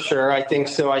 Yeah, for sure. I think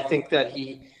so. I think that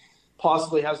he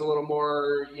possibly has a little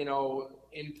more,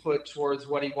 input towards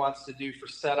what he wants to do for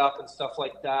setup and stuff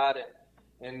like that.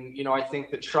 And I think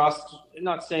the trust,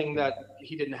 not saying that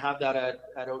he didn't have that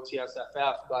at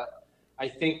OTSFF, but I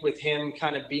think with him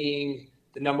kind of being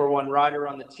the number one rider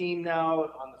on the team now,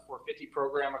 on the 450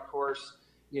 program, of course,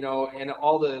 and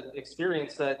all the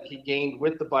experience that he gained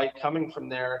with the bike coming from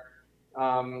there,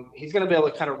 he's going to be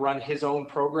able to kind of run his own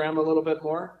program a little bit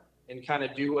more and kind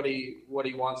of do what he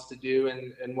wants to do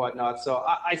and whatnot. So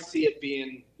I see it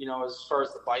being, as far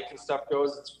as the bike and stuff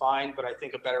goes, it's fine, but I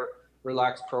think a better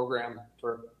relaxed program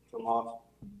for Moff.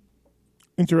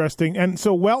 Interesting. And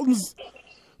so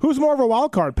who's more of a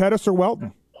wild card, Pettis or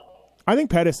Welton? I think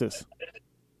Pettis is.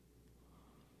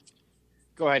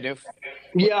 Go ahead, Newf.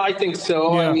 Yeah, I think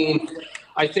so. Yeah. I mean,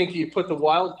 I think you put the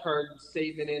wild card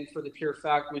statement in for the pure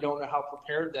fact we don't know how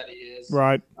prepared that he is.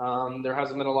 Right. There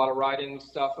hasn't been a lot of riding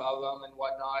stuff of him and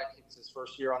whatnot. It's his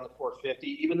first year on the 450,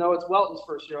 even though it's Welton's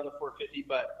first year on the 450.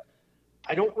 But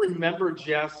I don't remember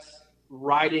Jess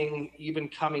riding, even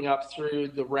coming up through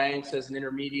the ranks as an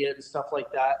intermediate and stuff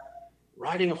like that,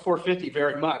 riding a 450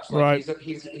 very much. Right.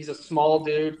 He's a small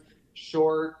dude,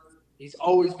 short. He's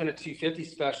always been a 250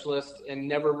 specialist and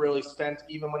never really spent,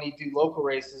 even when he'd do local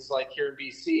races like here in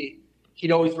BC,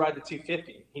 he'd always ride the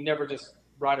 250. He never just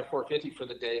ride a 450 for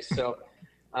the day. So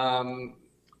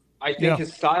I think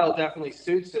his style definitely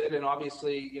suits it. And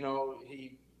obviously,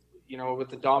 he, with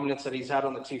the dominance that he's had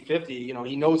on the 250,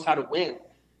 he knows how to win.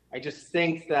 I just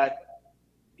think that,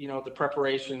 the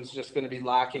preparation's just going to be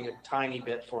lacking a tiny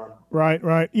bit for him.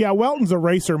 Right. Yeah, Welton's a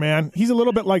racer, man. He's a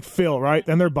little bit like Phil, right?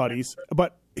 And they're buddies.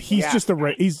 But he's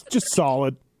he's just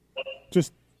solid.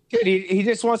 Dude, he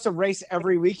just wants to race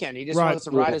every weekend. He just wants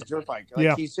to ride his dirt bike.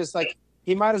 He's just like,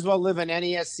 he might as well live in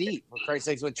NESC, for Christ's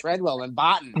sakes, with Treadwell and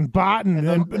Botten.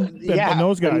 And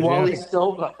those guys. And Wally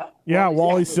Silva. Yeah,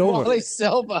 Wally Silva. Wally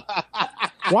Silva.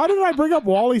 Why did I bring up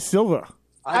Wally Silva?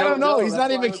 I don't know. He's not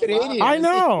even Canadian. I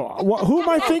know. Who am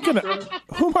I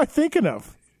thinking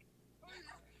of?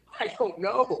 I don't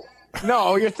know.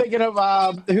 No, you're thinking of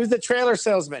who's the trailer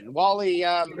salesman? Wally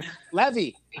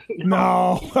Levy.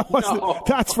 No,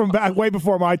 that's from back way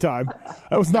before my time.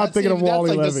 I was not thinking of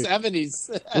Wally Levy. The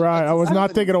 70s. Right, I was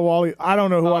not thinking of Wally. I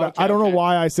don't know I don't know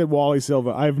why I said Wally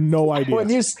Silva. I have no idea.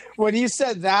 When you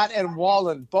said that and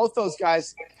Wallen, both those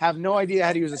guys have no idea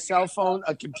how to use a cell phone,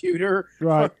 a computer.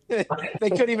 Right. They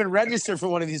couldn't even register for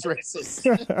one of these races.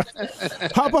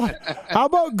 How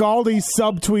about Gauldy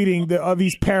subtweeting of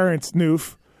these parents,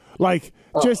 Newf? Like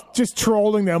just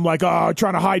trolling them, like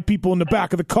trying to hide people in the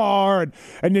back of the car,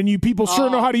 and then you people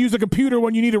sure know how to use a computer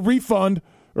when you need a refund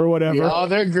or whatever. Oh,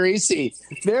 they're greasy.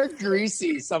 They're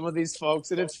greasy, some of these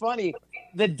folks, and it's funny.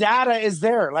 The data is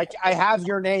there. Like, I have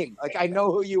your name. Like, I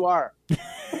know who you are,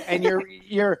 and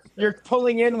you're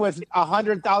pulling in with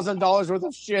 $100,000 worth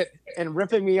of shit and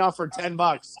ripping me off for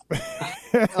 $10.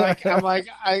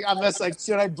 I'm just like,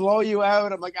 should I blow you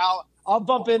out? I'm like, I'll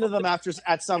bump into them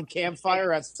at some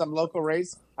campfire at some local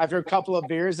race after a couple of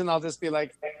beers, and I'll just be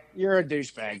like, "You're a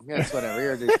douchebag." That's whatever.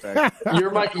 You're a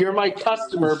douchebag. You're my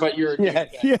customer, but you're a douchebag.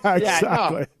 Yeah,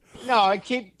 exactly. No,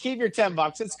 keep your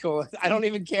 $10. It's cool. I don't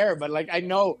even care. But like, I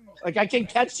know, like, I can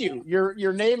catch you.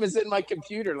 Your name is in my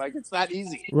computer. Like, it's that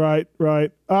easy. Right.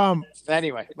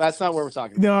 Anyway, that's not what we're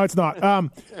talking about. No, it's not.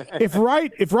 If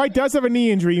Wright does have a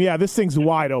knee injury, yeah, this thing's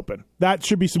wide open. That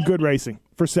should be some good racing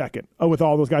for second. With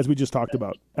all those guys we just talked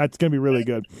about, that's going to be really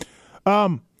good.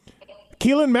 Keelan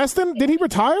Meston, did he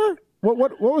retire?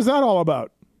 What was that all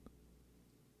about?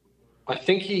 I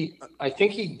think he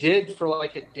did for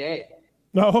like a day.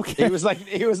 No, okay. He was like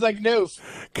Newf.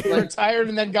 He retired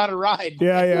and then got a ride.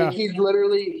 Yeah. Like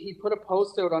he put a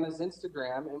post out on his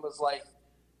Instagram and was like,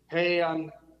 "Hey, I'm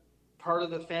part of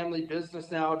the family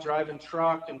business now, driving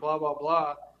truck and blah blah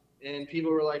blah." And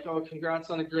people were like, "Oh, congrats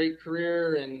on a great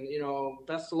career and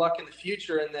best of luck in the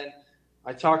future." And then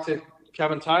I talked to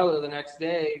Kevin Tyler the next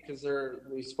day because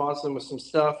we sponsored him with some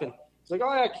stuff, and it's like,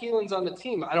 "Oh yeah, Keelan's on the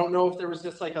team." I don't know if there was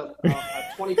just like a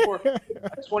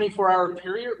 24-hour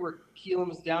period where Keelan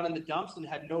was down in the dumps and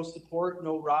had no support,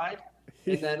 no ride,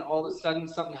 and then all of a sudden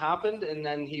something happened, and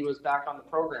then he was back on the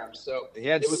program. So he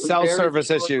had cell service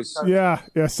issues. Yeah,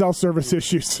 cell service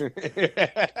issues. Well,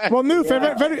 Newf,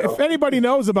 if anybody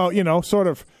knows about sort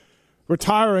of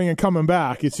retiring and coming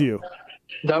back, it's you.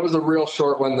 That was a real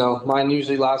short one, though. Mine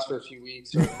usually lasts for a few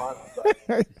weeks or a month.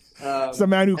 But, it's the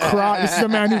man who cried. This is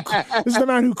the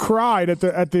man who cried at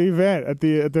the event at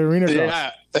the arena.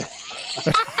 Yeah.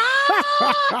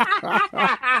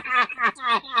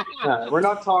 We're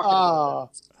not talking.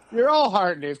 You're all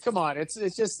heart, Newf. Come on, it's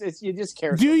you just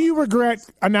care. Do you regret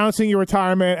announcing your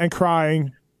retirement and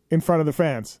crying in front of the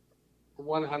fans?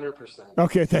 100%.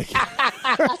 Okay, thank you.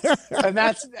 and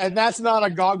that's not a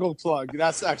goggle plug.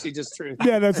 That's actually just true.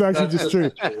 Yeah, that's actually just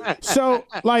true. So,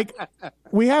 like,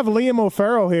 we have Liam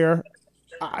O'Farrell here.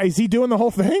 Is he doing the whole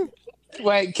thing?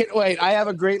 Wait. I have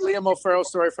a great Liam O'Farrell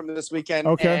story from this weekend.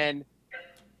 Okay. And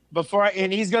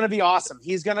he's going to be awesome.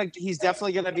 He's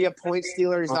definitely going to be a point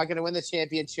stealer. He's not going to win the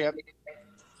championship,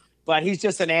 but he's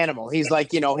just an animal. He's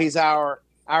like, he's our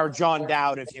John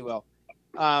Dowd, if you will.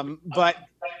 But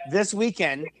this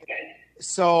weekend,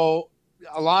 so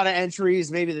a lot of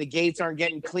entries, maybe the gates aren't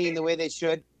getting clean the way they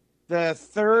should. The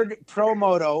third pro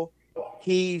moto,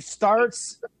 he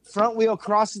starts front wheel,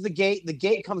 crosses the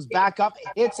gate comes back up,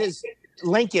 hits his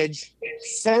linkage,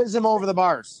 sends him over the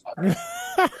bars.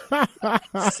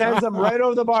 Sends him right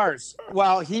over the bars.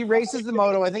 Well, he races the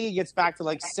moto. I think he gets back to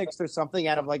like 6th or something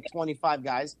out of like 25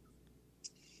 guys.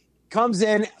 Comes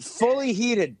in fully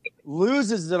heated,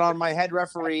 loses it on my head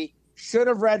referee, should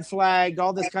have red flagged,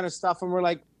 all this kind of stuff. And we're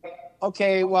like,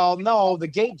 okay, well, no, the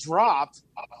gate dropped,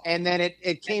 and then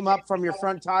it came up from your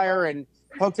front tire and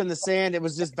hooked in the sand. It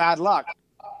was just bad luck.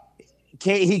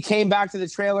 He came back to the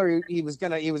trailer. He was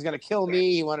gonna kill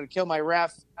me. He wanted to kill my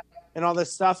ref and all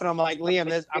this stuff. And I'm like,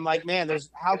 Liam,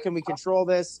 how can we control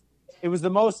this? It was the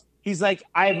most. He's like,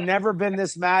 I've never been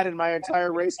this mad in my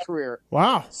entire race career.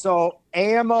 Wow. So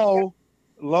AMO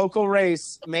local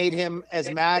race made him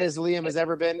as mad as Liam has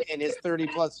ever been in his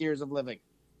 30+ years of living.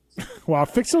 Wow,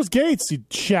 fix those gates, you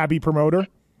shabby promoter.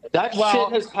 That shit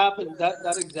has happened.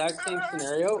 That exact same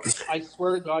scenario, I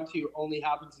swear to God to you, only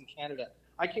happens in Canada.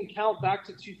 I can count back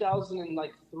to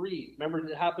 2003. Remember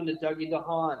it happened to Dougie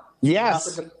DeHaan. Yes.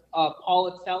 It happened to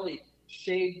Paulatelli,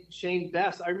 Shane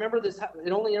Best. I remember this.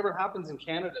 It only ever happens in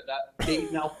Canada, that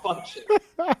gate malfunction.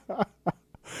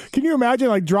 Can you imagine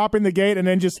like dropping the gate and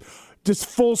then just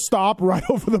full stop right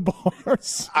over the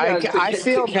bars? I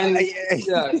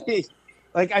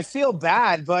feel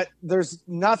bad, but there's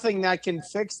nothing that can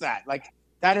fix that. Like,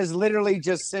 that is literally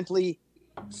just simply,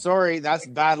 sorry, that's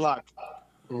bad luck.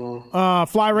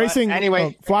 Fly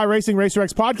Racing, Fly Racing Racer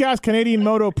X podcast, Canadian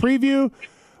Moto preview.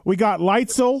 We got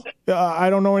Leitzel. I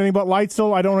don't know anything about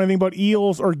Leitzel. I don't know anything about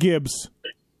Eels or Gibbs.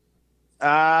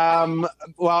 Well,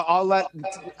 I'll let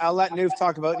Newf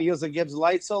talk about Eels and Gibbs.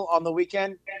 Leitzel on the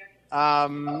weekend.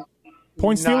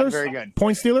 Point stealers? Not very good.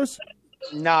 Point stealers?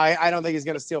 No, I don't think he's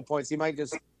going to steal points. He might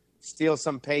just steal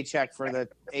some paycheck for the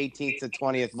 18th to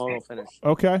 20th moto finish.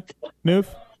 Okay. Newf?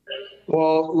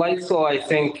 Well, Leitzel,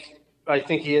 I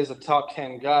think he is a top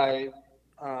 10 guy.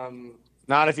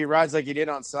 Not if he rides like he did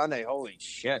on Sunday. Holy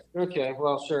shit. Okay,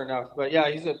 well, sure enough. But yeah,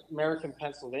 he's an American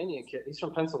Pennsylvania kid. He's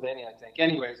from Pennsylvania, I think.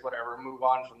 Anyways, whatever. Move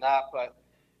on from that. But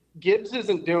Gibbs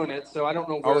isn't doing it, so I don't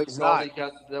know where he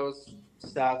got those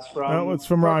stats from. No, it's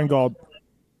from Ryan Gauld.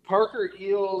 Parker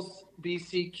Eels,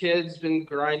 BC kid's been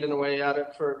grinding away at it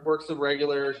works a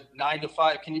regular 9 to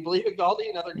 5. Can you believe it, Gauldy?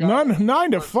 Another guy.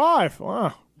 9 to 5.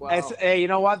 Wow. Hey, you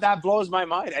know what? That blows my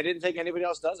mind. I didn't think anybody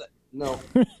else does it. No.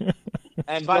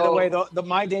 And by the way,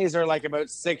 my days are like about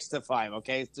 6 to 5.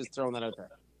 Okay, just throwing that out there.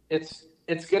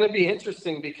 It's going to be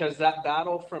interesting because that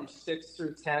battle from 6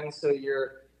 through 10. So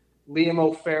you're Liam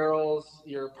O'Farrell's,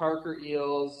 your Parker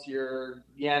Eels, your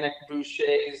Yannick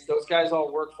Boucher's. Those guys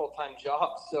all work full-time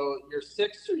jobs. So your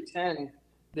 6 through 10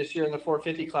 this year in the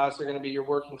 450 class are going to be your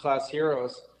working class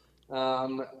heroes.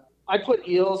 I put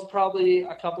Eels probably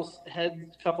a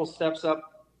couple steps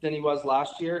up than he was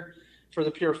last year, for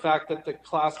the pure fact that the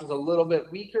class is a little bit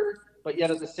weaker, but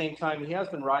yet at the same time, he has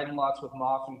been riding lots with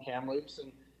Moff and Kamloops,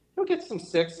 and he'll get some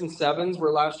 6s and 7s,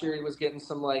 where last year he was getting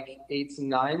some like 8s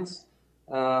and 9s.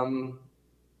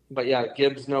 But yeah,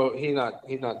 Gibbs, no, he's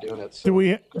not doing it. So.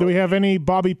 Do we have any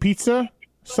Bobby Pizza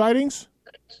sightings?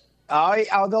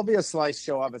 There'll be a slice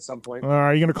show up at some point.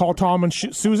 Are you going to call Tom and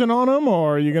Susan on him,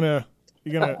 or are you going to?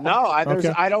 No,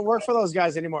 I don't work for those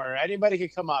guys anymore. Anybody can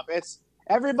come up. It's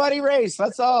everybody race.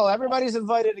 That's all. Everybody's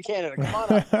invited to Canada. Come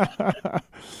on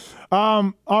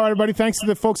up. All right, everybody. Thanks to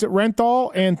the folks at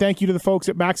Renthal, and thank you to the folks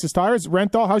at Max's Tires.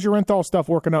 Renthal, how's your Renthal stuff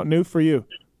working out new for you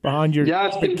behind your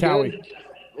it's been Cowie? Good.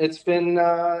 It's been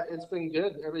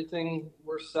good. Everything,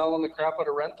 we're selling the crap out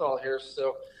of Renthal here,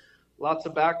 so lots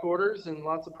of back orders and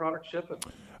lots of product shipping.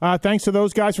 Thanks to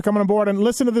those guys for coming on board. And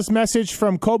listen to this message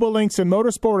from Kobo Links and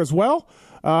Motorsport as well.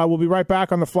 We'll be right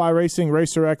back on the Fly Racing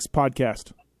Racer X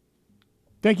podcast.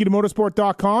 Thank you to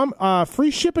motorsport.com.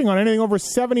 Free shipping on anything over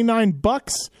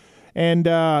 $79. And,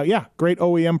 great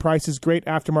OEM prices, great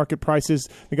aftermarket prices.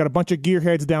 They got a bunch of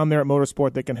gearheads down there at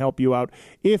Motorsport that can help you out.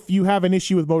 If you have an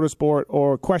issue with Motorsport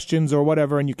or questions or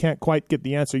whatever and you can't quite get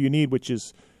the answer you need, which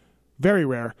is very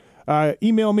rare,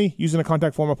 email me using the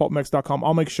contact form at pulpmx.com.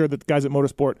 I'll make sure that the guys at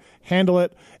Motorsport handle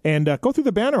it. And go through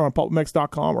the banner on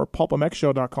pulpmx.com or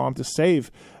pulpmxshow.com to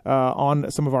save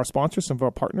on some of our sponsors, some of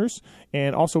our partners.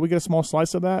 And also we get a small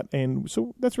slice of that. And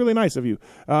so that's really nice of you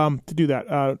to do that.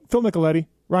 Phil Nicoletti,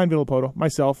 Ryan Villapoto,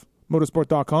 myself,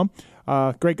 motorsport.com.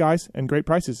 Great guys and great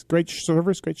prices, great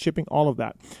service, great shipping, all of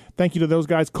that. Thank you to those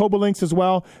guys. Kobo Links as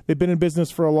well. They've been in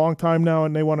business for a long time now,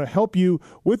 and they want to help you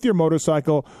with your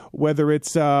motorcycle, whether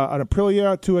it's an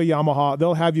Aprilia to a Yamaha.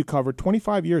 They'll have you covered.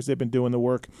 25 years they've been doing the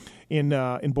work in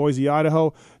Boise,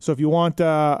 Idaho. So if you want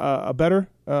a better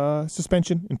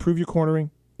suspension, improve your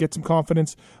cornering, get some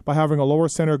confidence by having a lower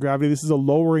center of gravity. This is a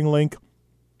lowering link.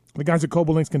 The guys at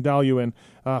Kobo Links can dial you in.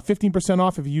 15%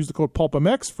 off if you use the code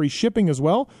PulpMX. Free shipping as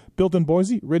well. Built in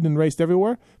Boise, ridden and raced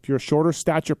everywhere. If you're a shorter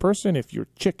stature person, if your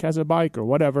chick has a bike or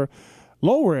whatever,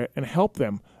 lower it and help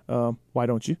them. Why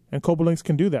don't you? And Kobo Links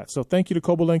can do that. So thank you to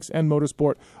Kobo Links and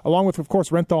Motorsport, along with, of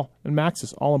course, Renthal and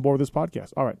Maxis, all on board with this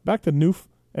podcast. All right, back to Newf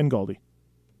and Gauld.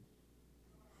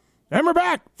 And we're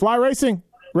back. Fly Racing,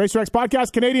 Racer X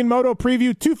Podcast, Canadian Moto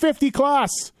Preview 250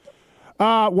 class.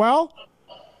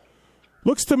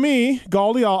 Looks to me,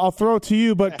 Gauld, I'll throw it to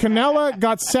you, but Canella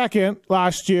got second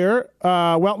last year.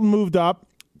 Welton moved up.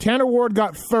 Tanner Ward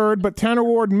got third, but Tanner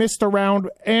Ward missed a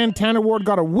round, and Tanner Ward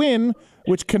got a win,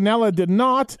 which Canella did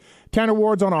not. Tanner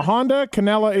Ward's on a Honda.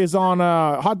 Canella is on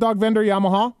a hot dog vendor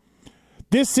Yamaha.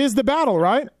 This is the battle,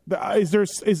 right?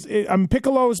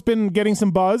 Piccolo's been getting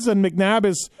some buzz, and McNabb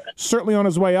is certainly on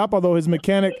his way up, although his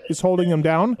mechanic is holding him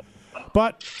down.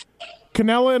 But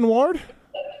Canella and Ward?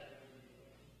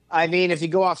 I mean, if you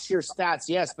go off sheer stats,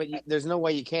 yes, but there's no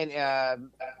way you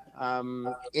can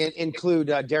include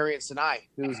Darian Sinai,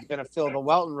 who's going to fill the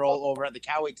Welton role over at the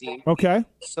Cowie team. Okay.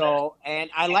 So, and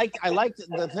I liked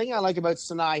the thing I like about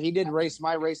Sinai. He did race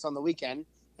my race on the weekend,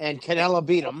 and Canella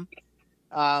beat him.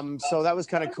 So that was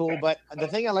kind of cool. But the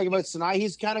thing I like about Sinai,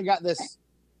 he's kind of got this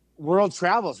world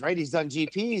travels, right? He's done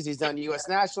GPs, he's done U.S.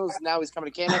 Nationals, now he's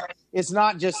coming to Canada. It's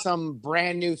not just some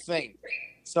brand new thing.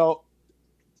 So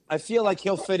I feel like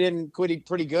he'll fit in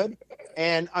pretty good.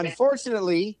 And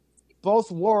unfortunately, both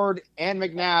Ward and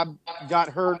McNabb got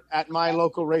hurt at my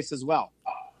local race as well.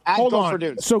 Hold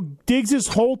on. So Diggs'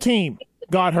 whole team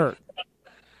got hurt.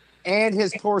 And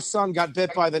his poor son got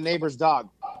bit by the neighbor's dog.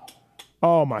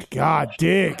 Oh, my God,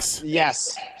 Diggs.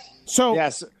 Yes. So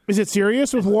yes. Is it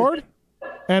serious with Ward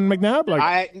and McNabb?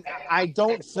 I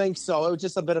don't think so. It was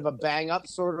just a bit of a bang-up,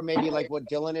 sort of maybe like what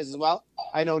Dylan is as well.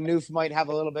 I know Newf might have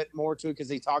a little bit more too because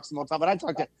he talks to him all the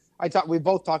time. But we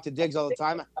both talk to Diggs all the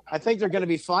time. I think they're going to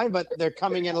be fine, but they're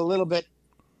coming in a little bit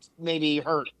maybe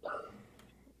hurt.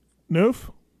 Newf?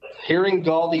 Hearing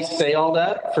Gauld say all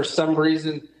that, for some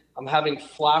reason, I'm having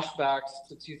flashbacks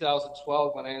to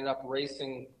 2012 when I ended up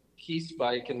racing Keith's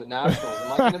bike in the Nationals.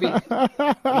 Am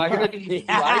I going to be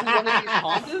riding one of these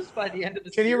Hondas by the end of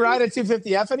the series? Can you ride a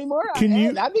 250F anymore?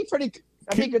 That'd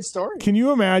be a good story. Can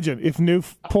you imagine if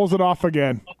Newf pulls it off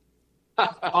again?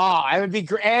 It would be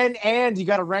great. And you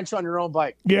got a wrench on your own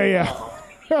bike. Yeah.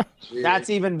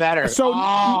 That's even better. So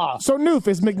Newf,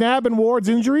 is McNabb and Ward's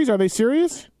injuries, are they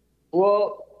serious?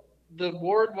 Well, the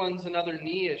Ward one's another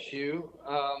knee issue,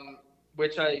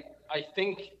 which I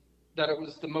think that it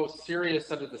was the most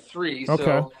serious out of the three. Okay.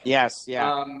 So, Yes,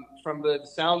 yeah. from the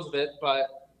sounds of it,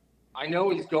 but I know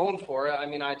he's going for it. I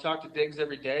mean, I talk to Dags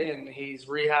every day, and he's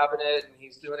rehabbing it, and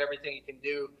he's doing everything he can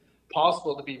do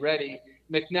possible to be ready.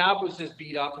 McNabb was just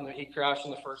beat up, and he crashed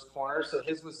in the first corner, so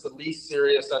his was the least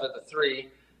serious out of the three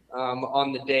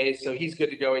on the day. So he's good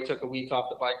to go. He took a week off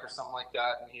the bike or something like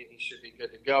that, and he should be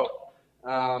good to go.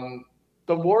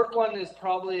 The Ward one is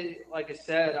probably, like I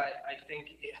said, I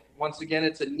think, once again,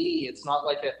 it's a knee. It's not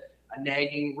like a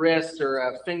nagging wrist or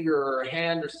a finger or a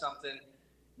hand or something.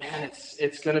 Man,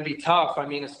 it's going to be tough. I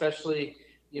mean, especially,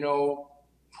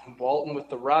 Walton with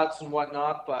the ruts and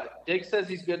whatnot. But Dig says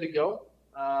he's good to go.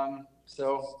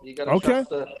 So you got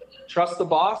to trust the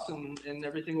boss, and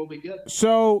everything will be good.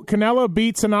 So Canella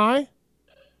beats an eye?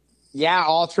 Yeah,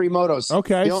 all three motos.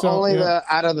 Okay.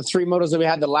 Out of the three motos that we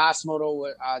had, the last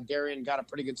moto, Darian got a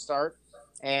pretty good start.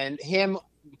 And him,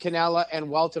 Canella, and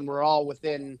Welton were all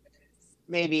within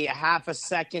maybe a half a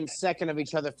second of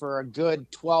each other for a good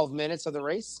 12 minutes of the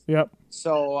race. Yep.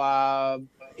 So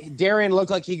Darian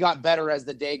looked like he got better as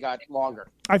the day got longer.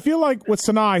 I feel like with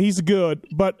Sinai, he's good,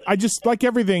 but I just, like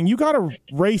everything, you got to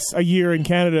race a year in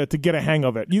Canada to get a hang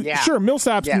of it. Sure,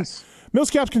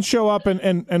 Millsaps can show up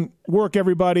and work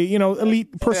everybody.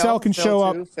 Elite Purcell can show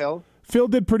up. Phil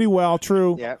did pretty well,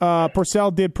 true. Yeah.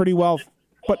 Purcell did pretty well,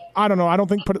 but I don't know. I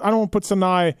don't put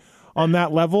Sinai on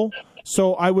that level.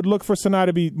 So I would look for Sinai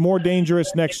to be more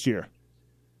dangerous next year.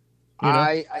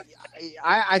 I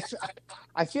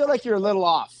feel like you're a little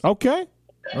off. Okay.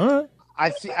 All right.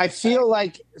 I feel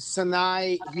like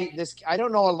Sinai, I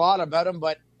don't know a lot about him,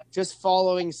 but just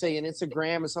following, say, an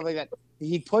Instagram or something like that,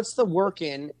 he puts the work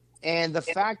in, and the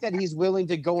fact that he's willing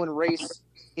to go and race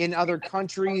in other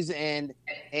countries and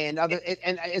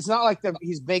it's not like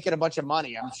he's making a bunch of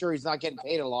money. I'm sure he's not getting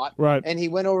paid a lot. Right. And he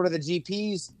went over to the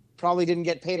GPs, probably didn't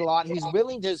get paid a lot. He's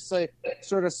willing to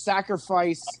sort of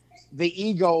sacrifice the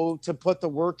ego to put the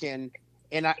work in.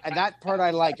 And that part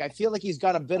I like. I feel like he's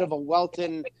got a bit of a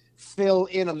Welton fill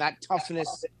in on that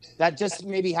toughness that just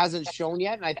maybe hasn't shown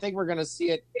yet. And I think we're going to see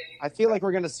it. I feel like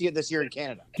we're going to see it this year in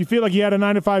Canada. Do you feel like he had a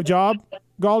 9-to-5 job,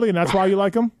 Gauldy, and that's why you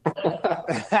like him?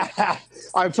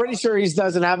 I'm pretty sure he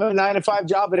doesn't have a 9-to-5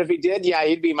 job, but if he did, yeah,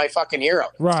 he'd be my fucking hero.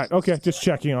 Right. Okay. Just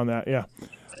checking on that. Yeah.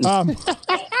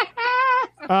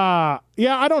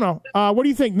 Yeah, I don't know. What do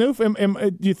you think,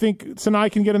 Newf? Do you think Sinai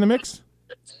can get in the mix?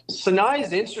 Sinai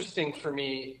is interesting for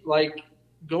me. Like,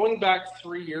 going back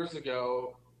 3 years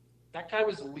ago, that guy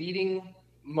was leading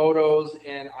motos,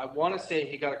 and I want to say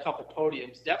he got a couple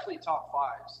podiums, definitely top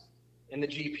fives in the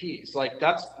GPs. Like,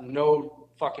 that's no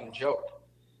fucking joke.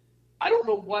 I don't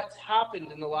know what's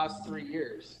happened in the last 3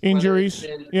 years. Injuries.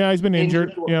 Yeah, he's been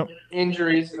injured. Yeah.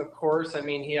 Injuries, of course. I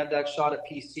mean, he had that shot at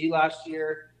PC last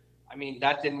year. I mean,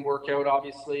 that didn't work out,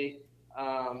 obviously.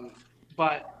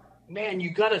 But, man,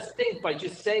 you got to think by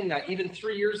just saying that, even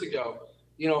 3 years ago,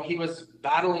 he was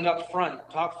battling up front,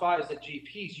 top fives at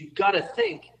GPs. You got to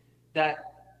think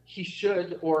that he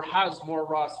should or has more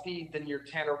raw speed than your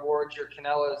Tanner Wards, your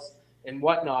Canellas, and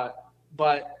whatnot.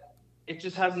 But it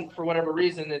just hasn't, for whatever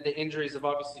reason, that the injuries have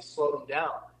obviously slowed him down.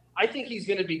 I think he's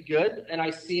going to be good, and I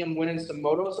see him winning some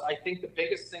motos. I think the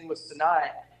biggest thing with Sinai,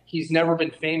 he's never been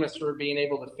famous for being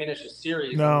able to finish a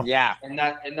series. No. Yeah. And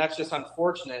that's just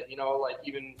unfortunate, like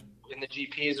even in the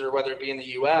GPs or whether it be in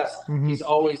the US, he's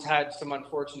always had some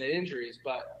unfortunate injuries.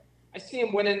 But I see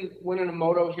him winning a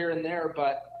moto here and there,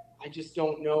 but I just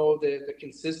don't know the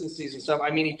consistencies and stuff. I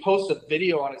mean, he posted a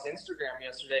video on his Instagram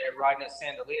yesterday at riding at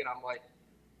Sandalee, and I'm like,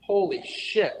 holy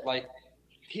shit, like,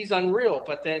 he's unreal.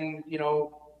 But then,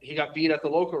 he got beat at the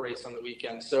local race on the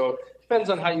weekend. So it depends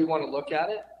on how you want to look at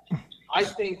it. I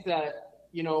think that,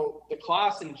 the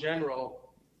class in general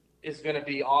is going to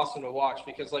be awesome to watch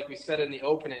because, like we said in the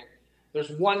opening, there's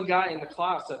one guy in the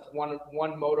class that's won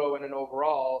one moto and an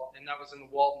overall, and that was in the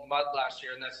Walton Mud last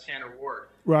year, and that's Tanner Ward.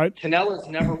 Right. Canella's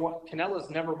never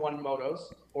won motos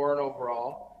or an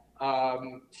overall.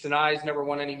 Sinai's never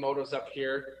won any motos up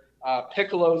here.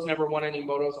 Piccolo's never won any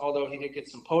motos, although he did get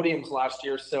some podiums last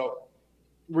year. So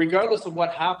regardless of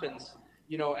what happens,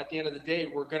 at the end of the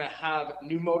day, we're going to have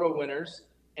new moto winners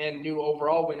and new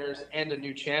overall winners and a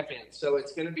new champion. So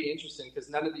it's going to be interesting because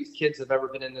none of these kids have ever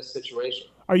been in this situation.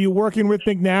 Are you working with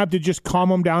McNabb to just calm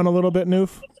him down a little bit,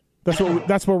 Newf?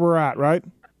 That's where we're at, right?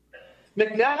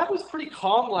 McNabb was pretty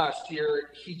calm last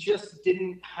year. He just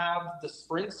didn't have the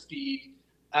sprint speed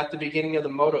at the beginning of the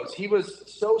motos. He was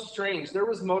so strange. There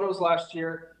was motos last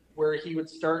year where he would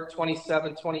start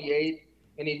 27, 28,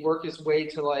 and he'd work his way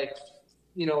to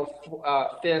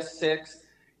fifth, sixth,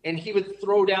 and he would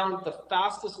throw down the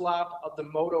fastest lap of the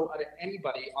moto out of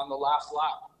anybody on the last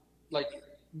lap. Like,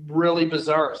 really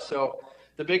bizarre. So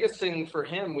the biggest thing for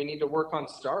him, we need to work on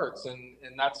starts, and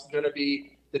that's going to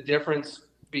be the difference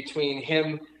between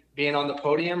him being on the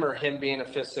podium or him being a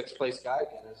 5th, 6th place guy.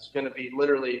 It's going to be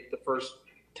literally the first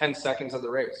 10 seconds of the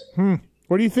race.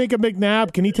 What do you think of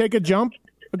McNabb? Can he take a jump,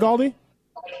 Gauldy?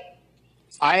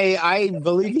 I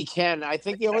believe he can. I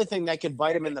think the only thing that could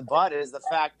bite him in the butt is the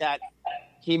fact that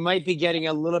he might be getting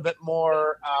a little bit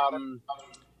more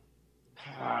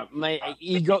my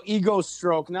ego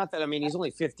stroke. Not that, I mean, he's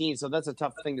only 15, so that's a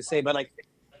tough thing to say. But, like,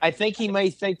 I think he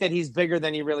might think that he's bigger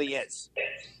than he really is.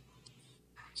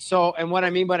 So, and what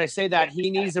I mean when I say that, he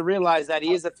needs to realize that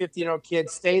he is a 15-year-old kid,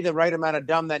 stay the right amount of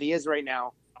dumb that he is right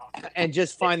now, and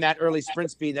just find that early sprint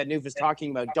speed that Newf is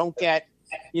talking about. Don't get,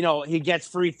 he gets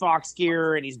free Fox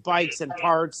gear and he's bikes and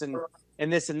parts and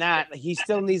this and that. He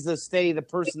still needs to stay the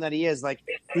person that he is. Like,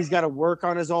 he's got to work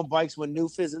on his own bikes when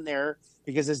Newf isn't there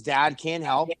because his dad can't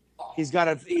help. He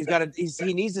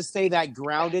needs to stay that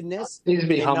groundedness. He needs to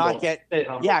be humble. Not get,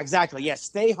 yeah, exactly. Yeah,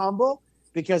 stay humble,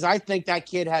 because I think that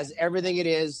kid has everything it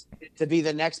is to be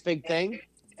the next big thing.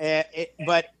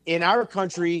 But in our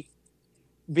country,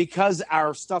 because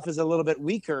our stuff is a little bit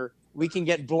weaker, we can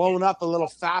get blown up a little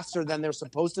faster than they're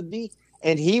supposed to be.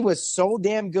 And he was so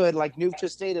damn good, like Newf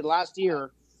just stated last year,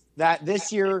 that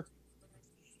this year,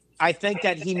 I think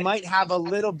that he might have a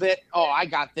little bit, I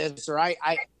got this, or I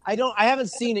haven't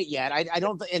seen it yet. I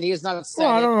don't, and he has not said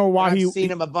I don't know why I've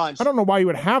seen him a bunch. I don't know why you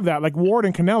would have that. Like, Ward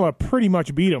and Canella pretty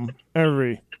much beat him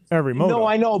every moto. No,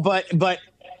 I know, but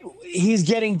he's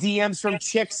getting DMs from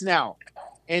chicks now,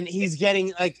 and he's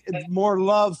getting like more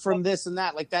love from this and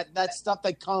that, like that stuff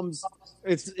that comes.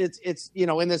 It's in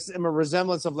a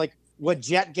resemblance of like what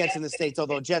Jet gets in the States,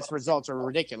 although Jet's results are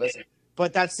ridiculous.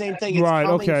 But that same thing, it's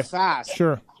coming fast.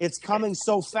 Sure. It's coming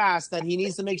so fast that he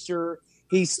needs to make sure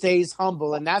he stays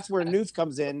humble. And that's where Newf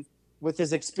comes in with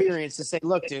his experience to say,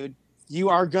 look, dude, you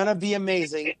are going to be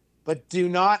amazing, but do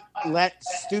not let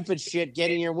stupid shit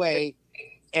get in your way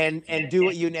and do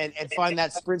what and find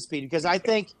that sprint speed. Because I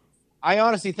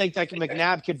honestly think that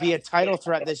McNabb could be a title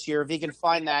threat this year if he can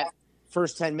find that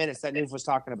first 10 minutes that Newf was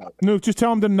talking about. Newf, just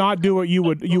tell him to not do what you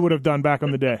would have done back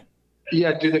in the day.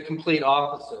 Yeah, do the complete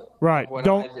opposite. Right.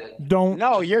 Don't.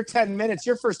 No, your 10 minutes,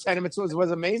 your first 10 minutes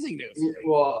was amazing, Newf.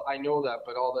 Well, I know that,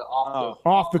 but all the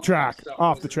off the track.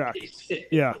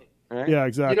 Yeah. Right. Yeah,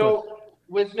 exactly.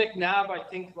 With McNabb, I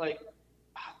think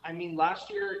last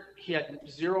year he had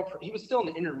zero. He was still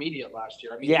an intermediate last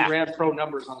year. He ran pro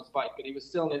numbers on his bike, but he was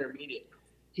still an intermediate.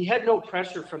 He had no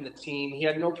pressure from the team. He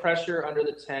had no pressure under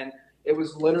the 10. It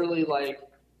was literally like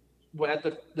at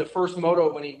the first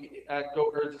moto when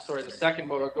the second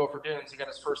moto at Gopher Dunes, he got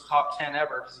his first top 10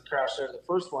 ever because he crashed out of the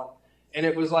first one, and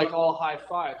it was like all high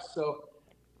fives. So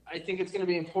I think it's going to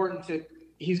be important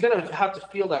he's going to have to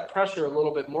feel that pressure a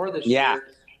little bit more this year,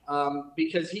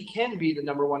 because he can be the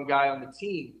number one guy on the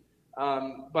team.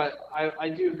 But I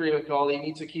do agree with Gauldy. He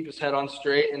needs to keep his head on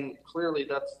straight, and clearly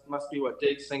that must be what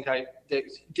Dags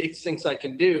thinks I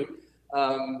can do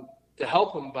to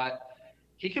help him. But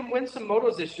he can win some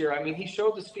motos this year. He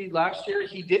showed the speed last year.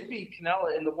 He did beat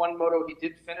Canella in the one moto. He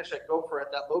did finish at Gopher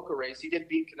at that local race. He did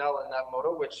beat Canella in that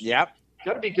moto, which got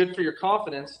to be good for your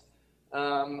confidence.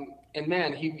 And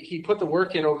man, he put the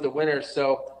work in over the winter.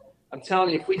 So I'm telling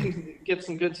you, if we can get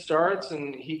some good starts,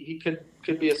 and he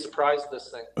could be a surprise to this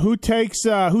thing. Who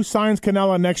signs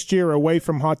Canella next year away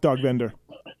from Hot Dog Vendor?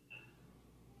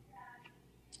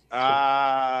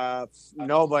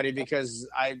 Nobody, because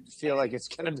I feel like it's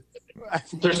gonna.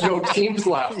 There's no teams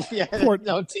left.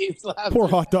 No teams left. Poor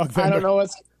Hot Dog Vendor. I don't know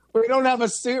we don't have a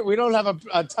suit. We don't have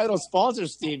a title sponsor,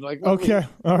 Steve.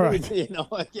 All right.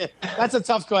 That's a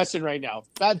tough question right now.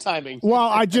 Bad timing. Well,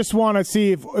 I just want to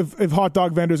see if Hot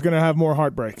Dog Vendor is going to have more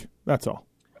heartbreak. That's all.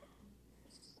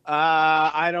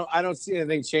 I don't see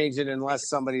anything changing unless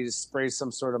somebody just sprays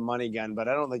some sort of money gun, but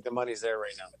I don't think the money's there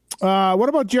right now. What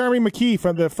about Jeremy McKee,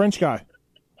 from the French guy?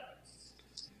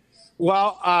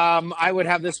 Well, I would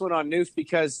have this one on Newf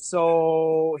because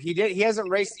he hasn't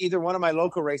raced either one of my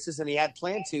local races, and he had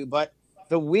planned to, but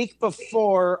the week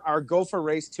before our Gopher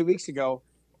race 2 weeks ago,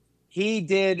 he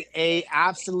did a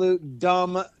absolute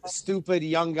dumb, stupid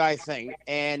young guy thing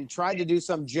and tried to do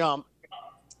some jump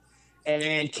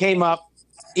and came up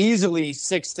easily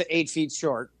 6 to 8 feet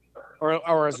short,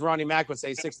 or as Ronnie Mack would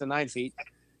say, 6 to 9 feet.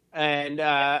 And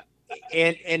I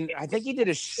think he did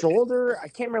his shoulder. I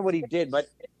can't remember what he did, but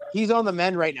he's on the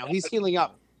mend right now. He's healing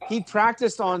up. He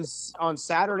practiced on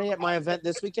Saturday at my event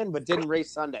this weekend, but didn't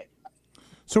race Sunday.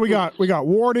 So we got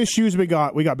Ward issues. We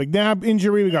got McNabb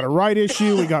injury. We got a Wright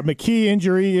issue. We got McKee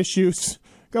injury issues.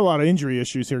 Got a lot of injury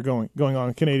issues here going on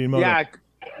in Canadian moto.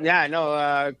 Yeah,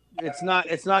 no, it's not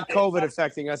COVID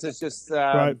affecting us. It's just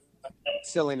Right.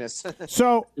 silliness.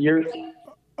 So,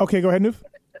 okay, go ahead, Newf.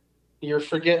 You're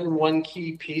forgetting one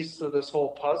key piece of this whole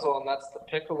puzzle, and that's the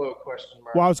Piccolo question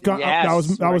mark. Well,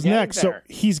 Yes, that was we're next. getting So there.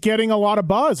 he's getting a lot of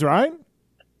buzz, right?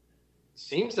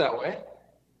 Seems that way.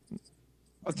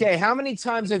 Okay, how many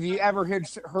times have you ever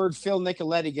heard Phil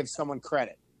Nicoletti give someone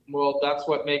credit? Well, that's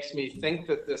what makes me think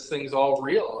that this thing's all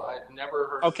real. I've never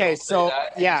heard. Okay, Phil say so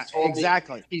that. yeah, He's told me-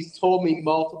 exactly. He's told me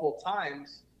multiple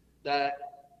times that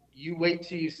you wait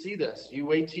till you see this. You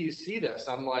wait till you see this.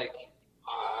 I'm like,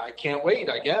 I can't wait.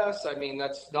 I guess. I mean,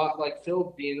 that's not like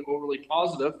Phil being overly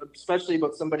positive, especially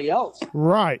about somebody else.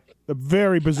 Right.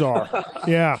 Very bizarre.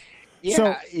 Yeah. Yeah,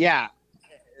 So- yeah.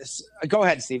 Go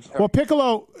ahead, Steve. Well,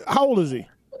 Piccolo, how old is he?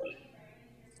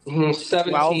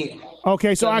 17.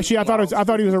 Okay, so actually, I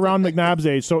thought he was around McNabb's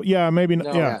age. So yeah, maybe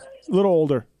No. yeah, a little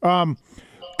older. Kind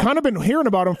of been hearing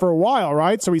about him for a while,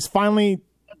 right? So he's finally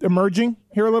emerging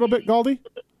here a little bit, Gauldy.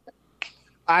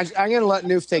 I'm going to let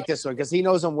Newf take this one because he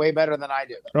knows him way better than I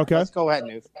do. Okay. Let's go ahead,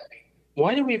 Newf.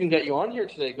 Why did we even get you on here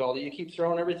today, Goldie? You keep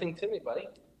throwing everything to me, buddy.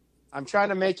 I'm trying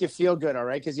to make you feel good, all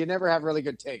right? Because you never have really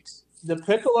good takes. The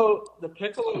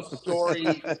Piccolo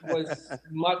story was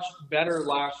much better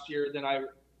last year than I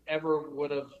ever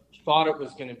would have thought it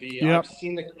was going to be. Yep.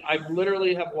 I've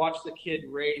literally have watched the kid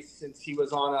race since he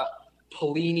was on a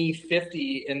Polini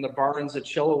 50 in the Barns at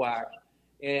Chilliwack,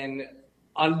 and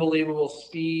unbelievable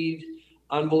speed,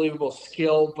 unbelievable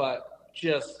skill, but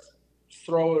just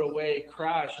throw it away,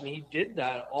 crash. And he did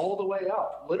that all the way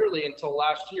up, literally until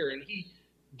last year. And he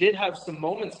did have some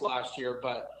moments last year,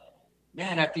 but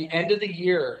man, at the end of the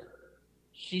year,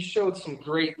 he showed some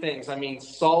great things. I mean,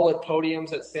 solid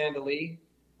podiums at Sandali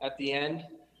at the end,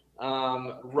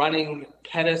 running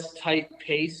Pettis-type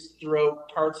pace throughout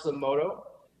parts of the moto.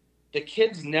 The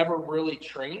kid's never really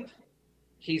trained.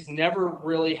 He's never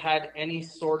really had any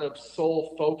sort of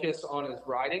sole focus on his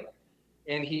riding.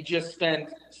 And he just spent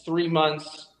 3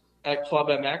 months at Club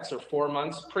MX, or 4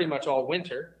 months, pretty much all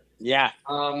winter, Yeah.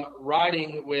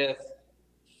 riding with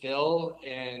Phil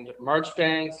and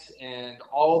Marchbanks and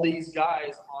all these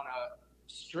guys on a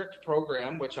strict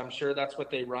program, which I'm sure that's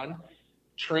what they run,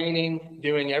 training,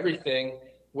 doing everything,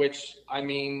 which, I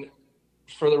mean,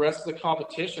 for the rest of the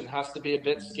competition has to be a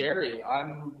bit scary.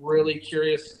 I'm really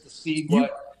curious to see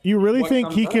what You really what think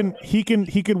comes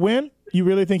he can win? You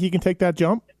really think he can take that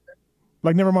jump?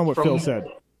 Like, never mind what Phil said.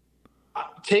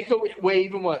 take away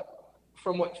even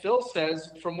from what Phil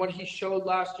says, from what he showed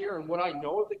last year and what I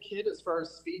know of the kid as far as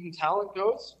speed and talent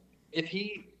goes. If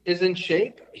he is in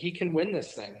shape, he can win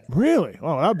this thing. Really?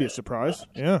 Oh, that would be a surprise.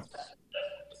 Yeah.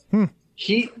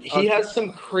 He has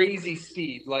some crazy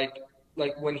speed. Like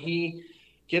when he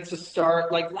gets a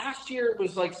start, like last year it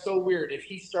was like so weird. If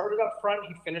he started up front,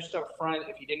 he finished up front.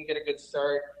 If he didn't get a good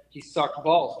start, he sucked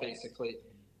balls basically.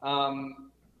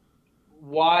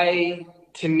 Why,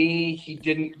 to me, he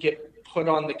didn't get put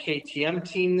on the KTM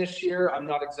team this year, I'm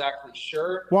not exactly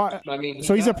sure. Why? I mean,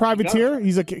 So he's a privateer?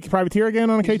 He's a privateer again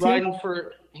on a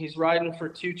KTM? He's riding for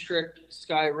Two Trick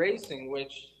Sky Racing,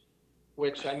 which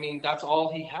I mean, that's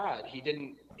all he had. He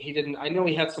didn't. I know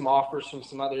he had some offers from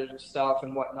some other stuff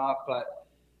and whatnot, but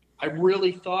I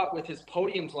really thought with his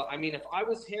podiums, I mean, if I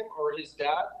was him or his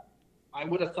dad, I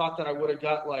would have thought that I would have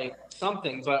got like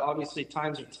something. But obviously,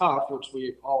 times are tough, which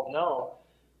we all know.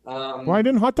 Why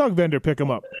didn't Hot Dog Vendor pick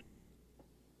him up?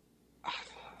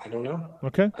 I don't know.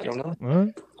 Okay. I don't know. All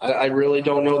right. I really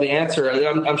don't know the answer.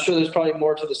 I'm sure there's probably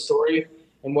more to the story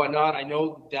and whatnot. I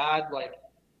know Dad, like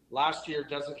last year,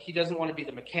 doesn't want to be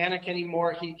the mechanic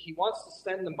anymore. He wants to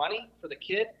spend the money for the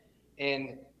kid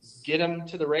and get him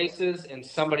to the races and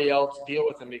somebody else deal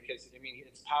with him, because I mean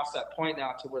it's past that point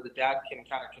now to where the dad can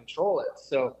kind of control it.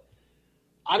 So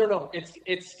I don't know.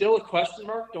 It's still a question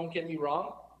mark. Don't get me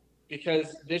wrong,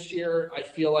 because this year I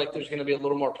feel like there's going to be a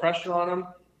little more pressure on him.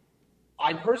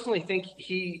 I personally think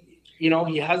he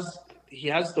has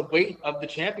the weight of the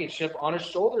championship on his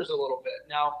shoulders a little bit.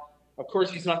 Now, of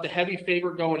course, he's not the heavy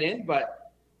favorite going in,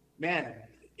 but man,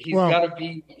 he's got to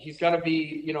be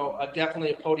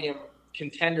definitely a podium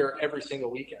contender every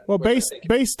single weekend. Well,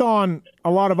 based on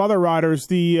a lot of other riders,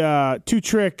 the Two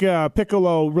Trick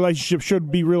Piccolo relationship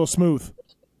should be real smooth.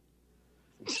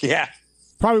 Yeah.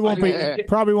 Probably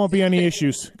won't be any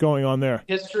issues going on there.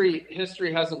 History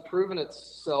hasn't proven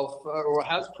itself, or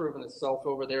has proven itself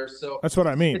over there. So that's what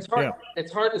I mean.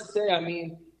 It's hard to say. I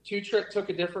mean, Two Trick took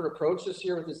a different approach this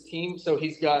year with his team. So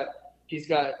he's got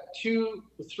 3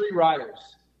 riders.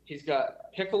 He's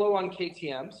got Piccolo on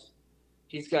KTMs.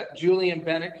 He's got Julian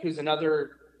Bennett, who's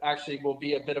actually will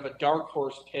be a bit of a dark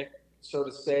horse pick, so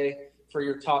to say, for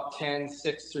your top 10,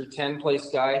 6 through 10 place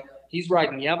guy. He's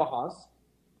riding Yamahas.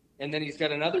 And then he's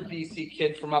got another BC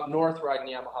kid from up north riding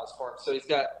Yamahas for him. So he's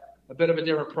got a bit of a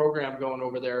different program going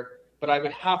over there. But I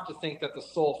would have to think that the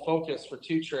sole focus for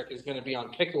Two Trick is going to be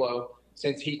on Piccolo,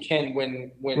 since he can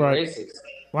win races.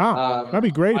 Wow. That'd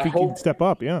be great if he could step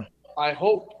up, yeah. I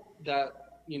hope that,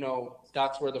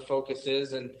 that's where the focus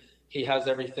is and he has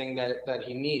everything that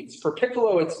he needs. For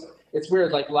Piccolo, it's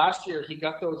weird. Like last year, he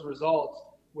got those results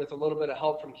with a little bit of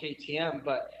help from KTM,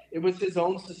 but it was his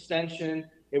own suspension.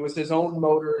 It was his own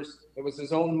motors. It was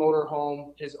his own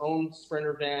motorhome, his own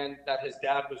Sprinter van that his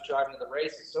dad was driving to the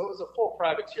races. So it was a full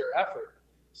privateer effort.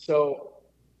 So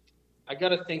I got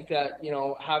to think that,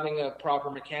 having a proper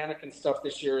mechanic and stuff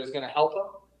this year is going to help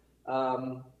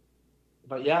him.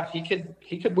 But yeah, he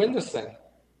could win this thing.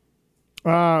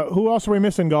 Who else are we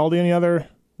missing, Gauldy? Any other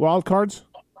wild cards?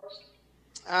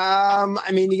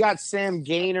 You got Sam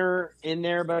Gaynor in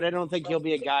there, but I don't think he'll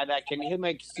be a guy that he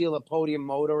might steal a podium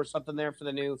moto or something there for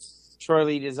the new Troy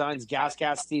Lee Designs Gas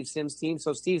Steve Sims team.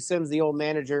 So Steve Sims, the old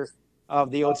manager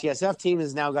of the OTSF team,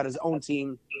 has now got his own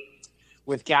team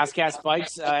with Gas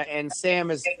bikes. And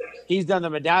Sam he's done the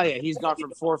medallion. He's gone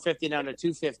from 450 down to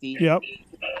 250. Yep.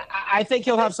 I think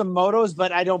he'll have some motos,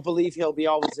 but I don't believe he'll be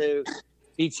able to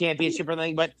be championship or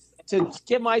anything. But to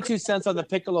get my 2 cents on the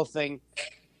Piccolo thing,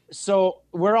 so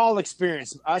we're all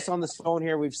experienced. Us on this phone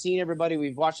here, we've seen everybody.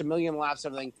 We've watched a million laps,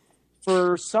 everything.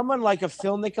 For someone like a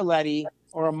Phil Nicoletti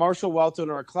or a Marshall Welton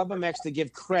or a Club MX to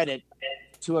give credit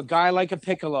to a guy like a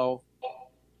Piccolo,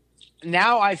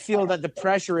 now I feel that the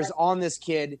pressure is on this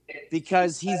kid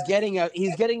because he's getting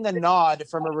the nod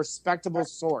from a respectable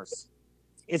source.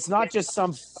 It's not just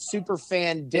some super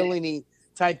fan Dillany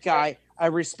type guy. A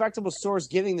respectable source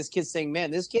giving this kid saying, man,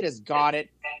 this kid has got it.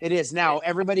 It is. Now,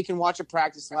 everybody can watch a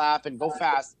practice lap and go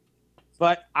fast.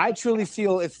 But I truly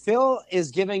feel if Phil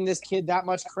is giving this kid that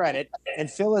much credit,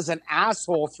 and Phil is an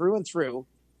asshole through and through,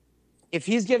 if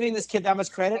he's giving this kid that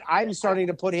much credit, I'm starting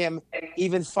to put him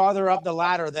even farther up the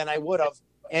ladder than I would have.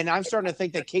 And I'm starting to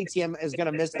think that KTM is going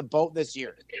to miss the boat this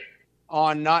year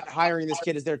on not hiring this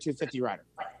kid as their 250 rider.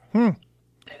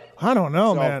 I don't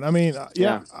know, man.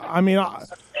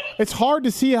 It's hard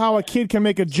to see how a kid can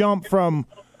make a jump from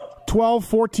 12,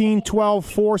 14, 12,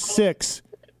 4, 6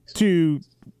 to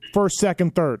first,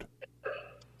 second, third.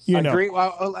 Agree.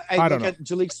 Well, I don't know.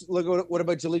 What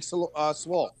about Jalek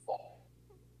Swole?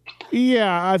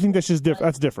 Yeah, I think that's just different.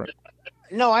 That's different.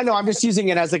 No, I know. I'm just using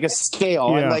it as like a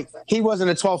scale. Yeah. And he wasn't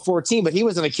a 12, 14, but he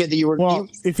wasn't a kid that you were. Well,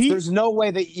 there's no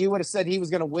way that you would have said he was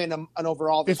going to win an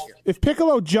overall this year. If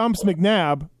Piccolo jumps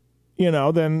McNabb,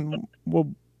 then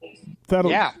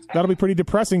that'll be pretty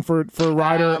depressing for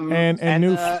Ryder and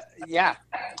Newf. Yeah,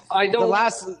 I don't.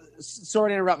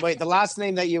 Sorry to interrupt. Wait, the last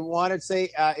name that you wanted to say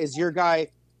is your guy.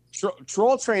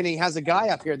 Troll Training has a guy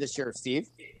up here this year, Steve.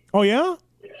 Oh yeah.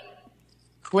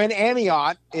 Quinn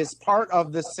Amiot is part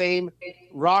of the same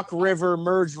Rock River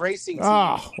Merge Racing team.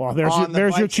 Oh, well,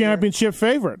 there's your championship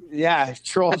favorite. Yeah,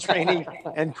 Troll Training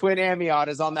and Quinn Amiot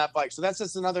is on that bike. So that's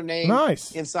just another name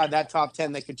inside that top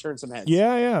 10 that could turn some heads.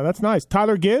 Yeah, that's nice.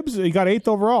 Tyler Gibbs, he got 8th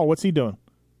overall. What's he doing?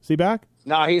 Is he back?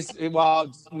 No,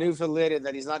 Newf admitted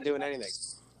that he's not doing anything.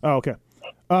 Oh, okay.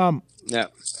 Yeah.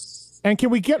 And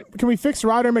can we fix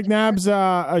Ryder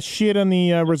McNabb's shit on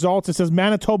the results? It says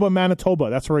Manitoba.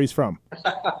 That's where he's from.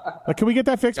 Can we get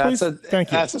that fixed, please?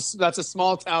 Thank you. That's a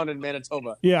small town in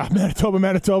Manitoba. Yeah,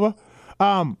 Manitoba.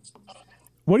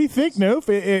 What do you think, Newf?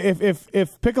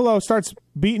 If Piccolo starts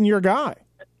beating your guy?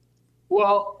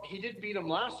 Well, he did beat him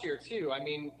last year too. I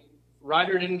mean,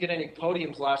 Ryder didn't get any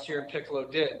podiums last year, and Piccolo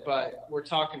did. But we're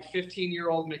talking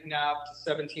 15-year-old McNabb to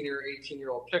 17 or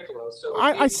 18-year-old Piccolo. So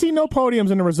I see no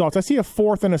podiums in the results. I see a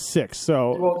 4th and a 6th.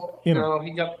 So no,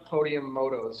 he got podium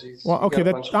motos.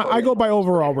 I go by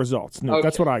overall results. No, okay.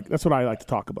 That's what I like to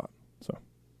talk about. So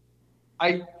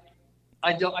I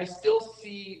still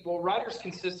see Ryder's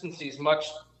consistency is much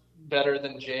better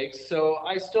than Jake's. So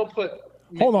I still put.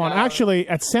 Hold on, actually,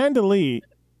 at Sandali,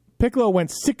 Piccolo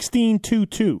went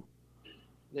 16-2-2.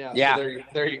 Yeah. So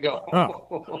there you go.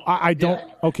 Oh, I don't.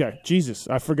 Yeah. Okay, Jesus,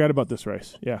 I forgot about this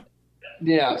race. Yeah.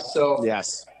 Yeah. So.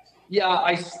 Yes. Yeah,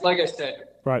 like I said.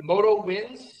 Right. Moto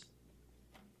wins.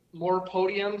 More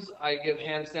podiums, I give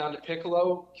hands down to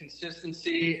Piccolo.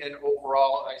 Consistency and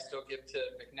overall, I still give to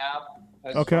McNabb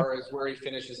as far as where he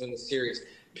finishes in the series.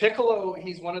 Piccolo,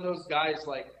 he's one of those guys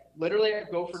literally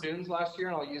at Go for Dunes last year,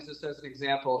 and I'll use this as an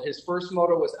example. His first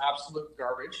moto was absolute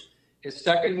garbage. His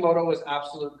second moto was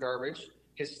absolute garbage.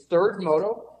 His third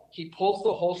moto, he pulls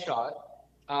the whole shot.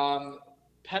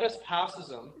 Pettis passes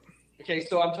him, Okay,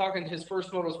 so I'm talking his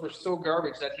first motos were so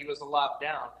garbage that he was a lap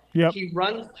down. Yep. He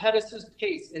runs Pettis'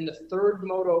 pace in the third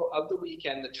moto of the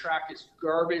weekend. The track is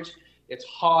garbage. It's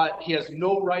hot. He has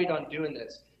no right on doing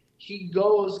this. He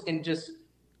goes and just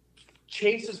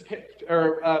chases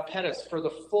Pettis for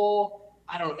the full,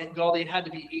 I don't know, Gauld, it had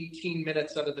to be 18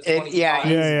 minutes out of the 25.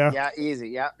 Yeah, easy.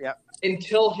 Yep.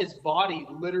 Until his body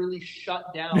literally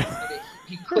shut down and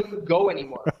he couldn't go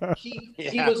anymore. He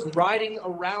was riding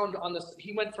around on this.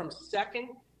 He went from second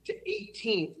to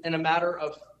 18th in a matter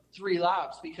of 3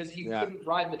 laps because he couldn't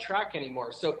ride the track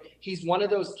anymore. So he's one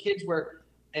of those kids where,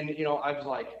 and I was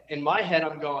like, in my head,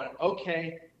 I'm going,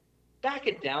 okay, back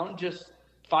it down just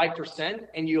 5%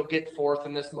 and you'll get 4th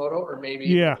in this moto or maybe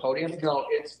the podium. No,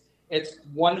 it's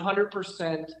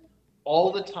 100%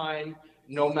 all the time.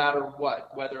 No matter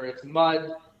what, whether it's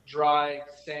mud, dry,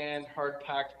 sand, hard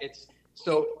packed,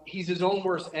 so he's his own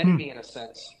worst enemy in a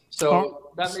sense.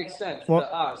 So that makes sense to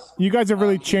us. You guys have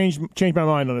really changed my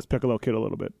mind on this Piccolo kid a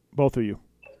little bit, both of you.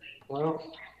 Well,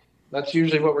 that's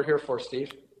usually what we're here for,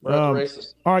 Steve. We're at the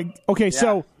races. All right. Okay. Yeah.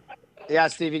 So. Yeah,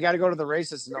 Steve, you got to go to the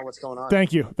races to know what's going on.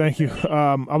 Thank you.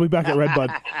 I'll be back at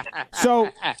Redbud. So,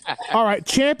 all right,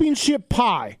 championship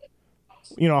pie.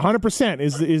 100%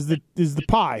 is the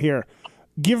pie here.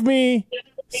 Give me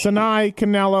Sinai,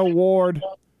 Canella, Ward,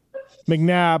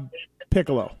 McNabb,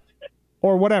 Piccolo,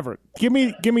 or whatever. Give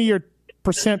me your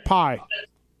percent pie.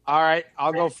 All right,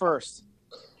 I'll go first.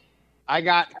 I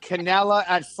got Canella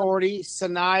at 40,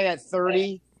 Sinai at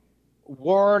 30,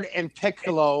 Ward and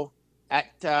Piccolo at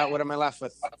what am I left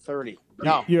with? 30.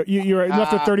 No, you're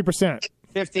left with 30%.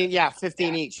 15. Yeah,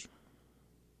 15 each.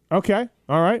 Okay.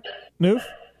 All right. Newf?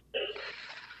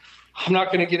 I'm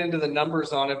not going to get into the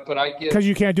numbers on it, but I get because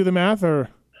you can't do the math, or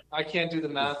I can't do the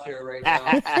math here right now.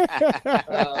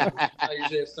 I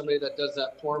usually have somebody that does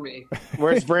that for me.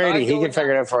 Where's Brady? He can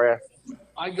figure it out for you.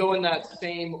 I go in that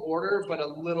same order, but a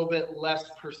little bit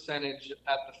less percentage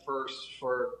at the first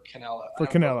for Canella. I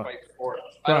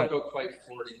don't go quite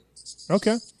 40.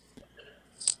 Okay.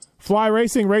 Fly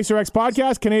Racing Racer X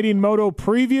Podcast Canadian Moto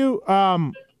Preview.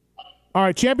 All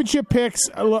right, championship picks.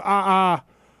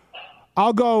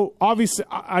 I'll go. Obviously,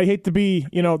 I hate to be.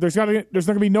 There's not going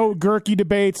to be no Gurkey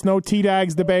debates, no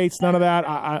Dags debates, none of that.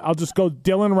 I'll just go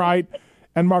Dylan Wright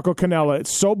and Marco Canella.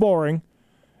 It's so boring,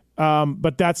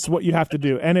 but that's what you have to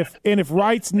do. And if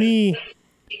Wright's knee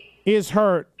is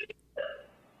hurt,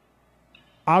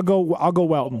 I'll go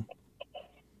Welton.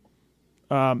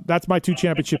 That's my 2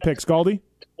 championship picks. Gauldy?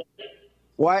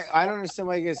 Why? I don't understand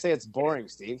why you're going to say it's boring,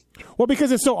 Steve. Well,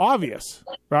 because it's so obvious,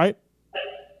 right?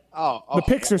 Oh, okay. The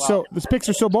picks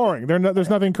are so boring. There's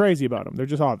nothing crazy about them. They're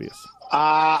just obvious.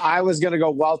 I was going to go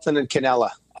Welton and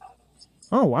Canella.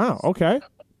 Oh, wow. Okay.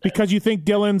 Because you think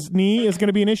Dylan's knee is going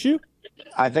to be an issue?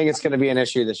 I think it's going to be an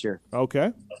issue this year.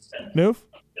 Okay. Newf?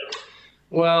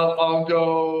 Well, I'll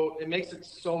go. It makes it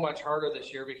so much harder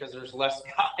this year because there's less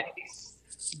guys.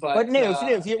 But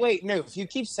Newf, you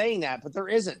keep saying that, but there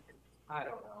isn't. I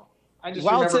don't know. I just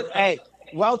Welton. remember. Hey,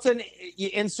 Welton. You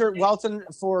insert Welton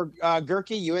for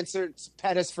Gurkey. You insert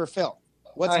Pettis for Phil.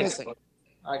 What's missing?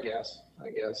 I guess.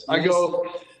 I go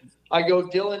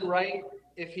Dylan Wright.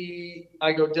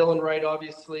 I go Dylan Wright.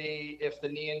 Obviously, if the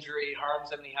knee injury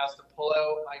harms him and he has to pull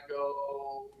out, I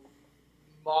go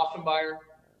Moffenbauer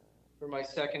for my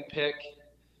second pick.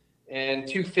 And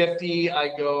 250,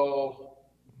 I go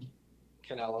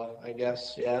Canella, I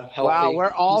guess. Yeah. Healthy. Wow,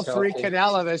 we're all 3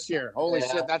 Canella this year. Holy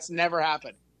shit, that's never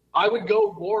happened. I would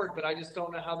go Ward, but I just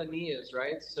don't know how the knee is,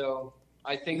 right? So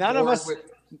I think none of us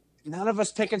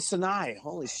picking Sinai.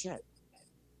 Holy shit.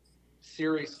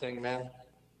 Series thing, man.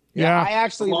 Yeah. I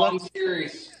actually looked.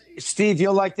 Series. Steve,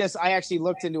 you'll like this. I actually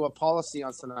looked into a policy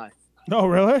on Sinai. Oh,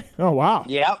 really? Oh, wow.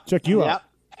 Yep. Check you out.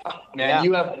 Man,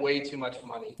 you have way too much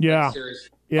money. Yeah.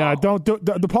 Seriously. Yeah, don't do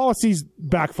the policies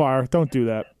backfire. Don't do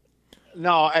that.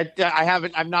 No, I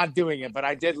haven't. I'm not doing it, but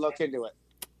I did look into it.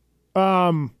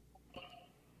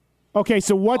 Okay,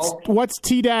 so what's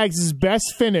Dags'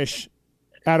 best finish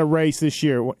at a race this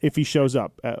year if he shows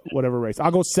up at whatever race?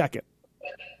 I'll go second.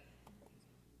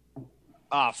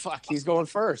 Oh, fuck. He's going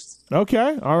first.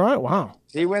 Okay. All right. Wow.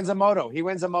 He wins a moto.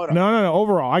 No.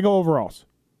 Overall. I go overalls.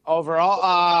 Overall?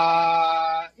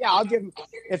 Yeah, I'll give him.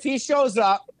 If he shows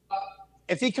up,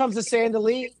 if he comes to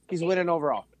Sandali, he's winning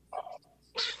overall.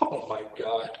 Oh, my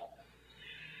God.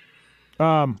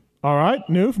 All right.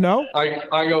 Newf, no?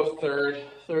 I go third.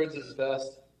 Third's his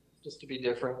best, just to be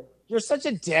different. You're such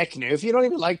a dick, Newf. You don't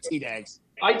even like Dags.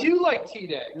 I do like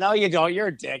Dags. No, you don't. You're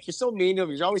a dick. You're so mean to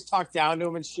him. You always talk down to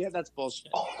him and shit. That's bullshit.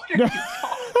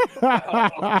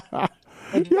 The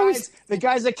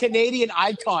guy's a Canadian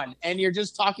icon, and you're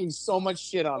just talking so much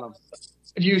shit on him.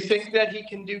 Do you think that he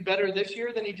can do better this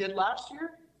year than he did last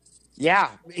year? Yeah,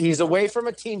 he's away from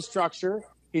a team structure.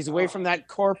 He's away from that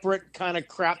corporate kind of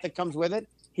crap that comes with it.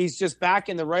 He's just back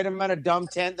in the right amount of dumb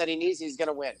tent that he needs. He's going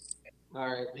to win. All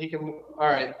right, he can. All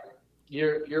right,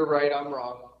 you're right. I'm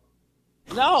wrong.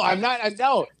 No, I'm not.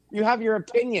 No, you have your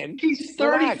opinion. He's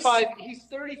 35. Relax. He's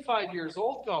 35 years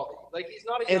old, Goldie. Like he's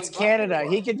not a young It's Canada.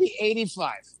 anymore. He could be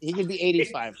 85. He could be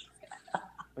 85.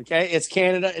 Okay, it's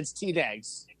Canada. It's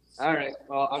Dags. All right.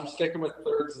 Well, I'm sticking with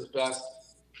thirds as best.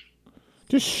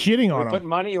 Just shitting on him. Put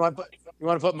money. You want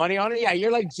to put money on it? Yeah,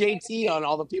 you're like JT on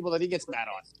all the people that he gets mad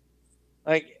on.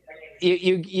 Like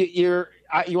you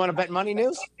want to bet money,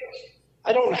 News?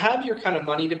 I don't have your kind of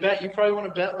money to bet. You probably want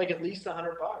to bet like at least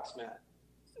 $100, Matt.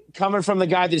 Coming from the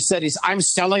guy that said I'm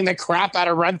selling the crap out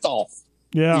of rental.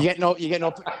 Yeah. You get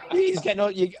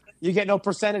no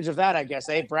percentage of that, I guess.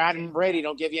 Hey, Brad and Brady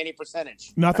don't give you any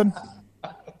percentage. Nothing.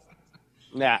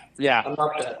 Yeah. I'm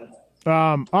not betting.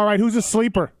 All right. Who's a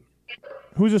sleeper?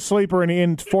 Who's a sleeper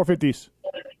in 450s?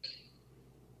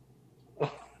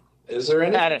 Is there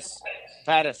any?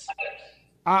 Pattis.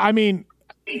 I mean,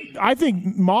 I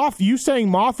think Moff. You saying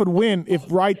Moff would win if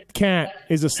Wright can't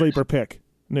is a sleeper pick.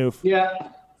 Newf. Yeah.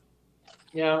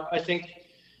 I think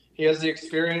he has the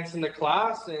experience in the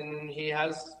class, and he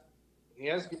has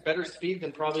better speed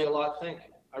than probably a lot think.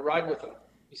 I ride with him.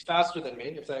 He's faster than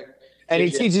me. And he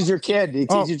teaches your kid.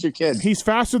 Your kid. He's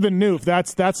faster than Newf.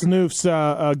 That's Newf's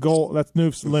goal. That's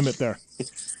Newf's limit there.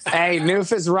 Hey,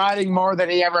 Newf is riding more than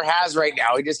he ever has right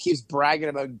now. He just keeps bragging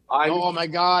about, oh my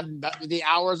God, the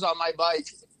hours on my bike.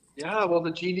 Yeah, well,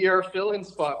 the GDR fill-in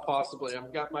spot possibly.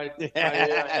 I've got my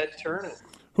head turning.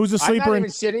 Who's a sleeper? I'm not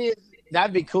even shitty.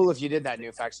 That'd be cool if you did that,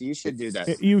 Newf. Actually, you should do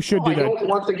that. You should do that. I don't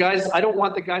want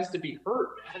the guys to be hurt.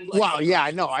 Well, yeah,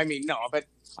 I know. I mean, no, but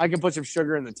I can put some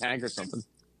sugar in the tank or something.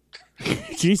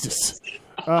 Jesus.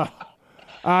 Sleeper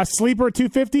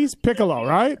 250s, Piccolo,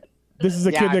 right? This is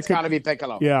a kid that it's got to be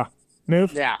Piccolo. Yeah.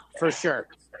 Newf? Yeah, for sure.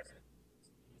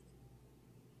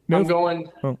 Newf? I'm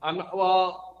going.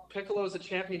 Well, Piccolo's a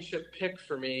championship pick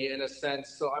for me in a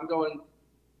sense, so I'm going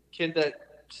kid that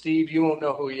Steve, you won't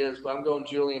know who he is, but I'm going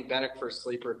Julian Bennick for a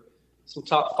sleeper. Some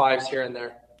top fives here and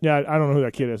there. Yeah, I don't know who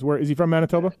that kid is. Where is he from?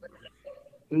 Manitoba?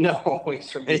 No,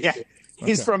 he's from BC. Yeah.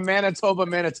 He's from Manitoba.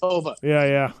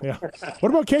 Yeah. What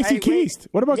about Casey Keast?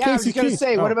 What about Casey Keast? I was going to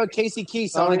say, what about Casey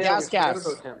Keast on the gas?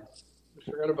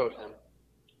 We forgot about him.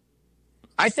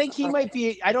 I think he might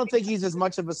be. I don't think he's as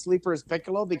much of a sleeper as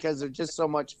Piccolo because there's just so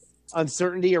much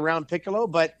uncertainty around Piccolo.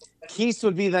 But Keast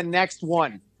would be the next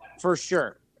one for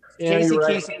sure. Yeah, Casey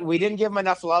right. Keast, we didn't give him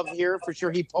enough love here for sure.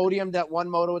 He podiumed at one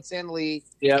moto at San Lee.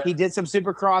 Yeah. He did some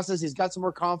supercrosses. He's got some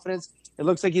more confidence. It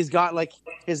looks like he's got like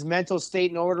his mental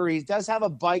state in order. He does have a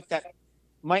bike that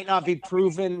might not be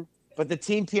proven, but the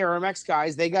Team PRMX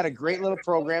guys, they got a great little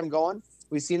program going.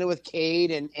 We've seen it with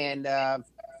Cade and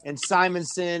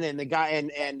Simonson and the guy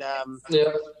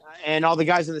and all the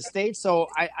guys in the States. So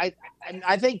I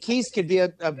think Keast could be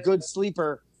a good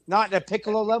sleeper, not at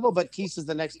Piccolo level, but Keast is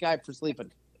the next guy for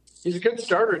sleeping. He's a good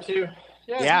starter too.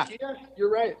 Yeah, you're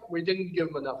right. We didn't give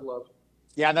him enough love.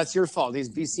 Yeah, that's your fault. He's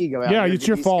BC go out. Yeah, it's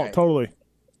your fault, totally.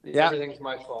 Yeah, everything's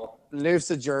my fault. Newf's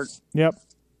a jerk. Yep,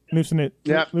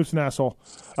 Newf's an asshole.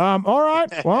 All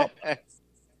right, well,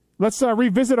 let's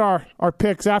revisit our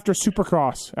picks after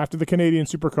Supercross, after the Canadian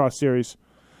Supercross series.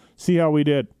 See how we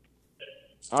did.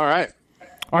 All right.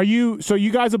 So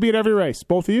you guys will be at every race,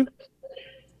 both of you?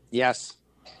 Yes.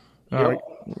 All right.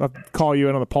 I'll call you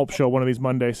in on the Pulp Show one of these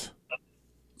Mondays.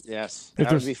 Yes,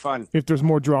 that would be fun. If there's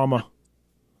more drama.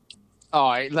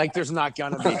 Oh, there's not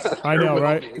going to be. I know,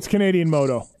 right? It's Canadian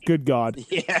Moto. Good God.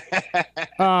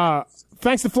 Yeah.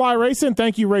 Thanks to Fly Racing.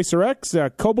 Thank you, Racer X,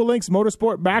 Cobolinks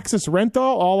Motorsport, Maxis Rental,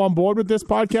 all on board with this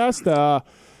podcast.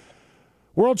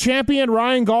 World champion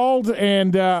Ryan Gauld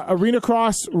and Arena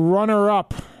Cross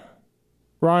runner-up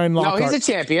Ryan Lockhart. No, he's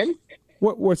a champion.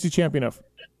 What's he champion of?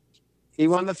 He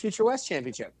won the Future West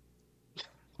Championship.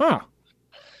 Ah.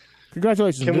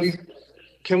 Congratulations.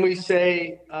 Can we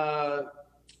say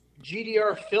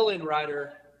GDR fill-in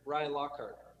rider Ryan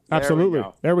Lockhart? Absolutely.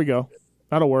 There we go.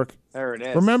 That'll work. There it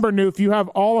is. Remember, Newf, you have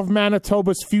all of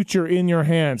Manitoba's future in your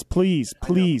hands. Please.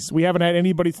 We haven't had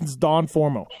anybody since Don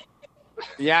Formo.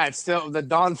 Yeah, it's still the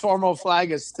Don Formo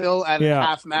flag is still at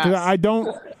half mast.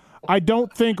 I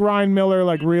don't think Ryan Miller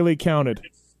really counted.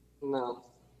 No.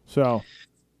 So,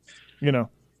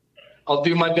 I'll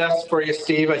do my best for you,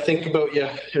 Steve. I think about you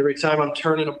every time I'm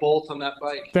turning a bolt on that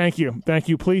bike. Thank you.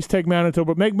 Please take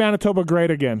Manitoba. Make Manitoba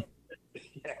great again.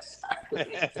 Exactly.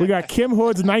 We got Kim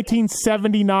Hood's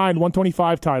 1979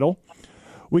 125 title.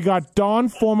 We got Don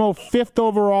Formo 5th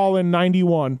overall in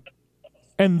 91.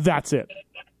 and that's it.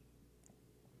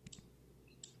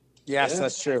 Yes,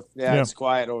 that's true. Yeah, it's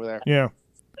quiet over there. Yeah.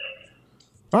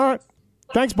 All right.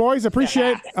 Thanks, boys.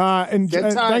 Appreciate it. And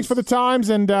thanks for the times,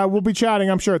 and we'll be chatting,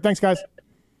 I'm sure. Thanks, guys.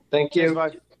 Thank you.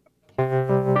 Bye.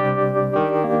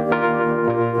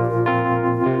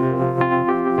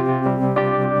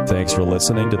 Thanks for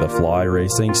listening to the Fly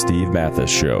Racing Steve Mathis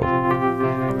Show.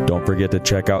 Don't forget to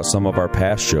check out some of our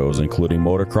past shows, including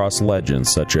motocross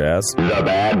legends such as The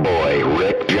Bad Boy,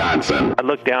 Rick Johnson. I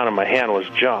looked down and my hand was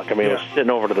junk. I mean, it was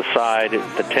sitting over to the side.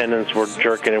 The tendons were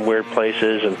jerking in weird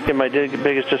places. And my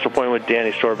biggest disappointment with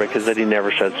Danny Storbeck is that he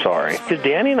never said sorry. Because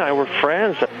Danny and I were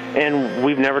friends, and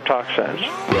we've never talked since.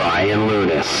 Brian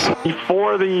Lunas.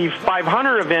 Before the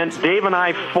 500 event, Dave and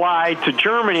I fly to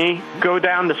Germany, go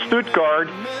down to Stuttgart.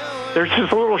 There's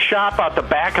this little shop out the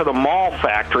back of the mall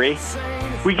factory.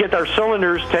 We get our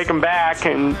cylinders, take them back,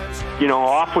 and,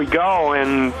 off we go.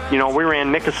 And, we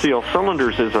ran Nicosil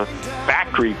cylinders as a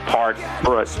factory part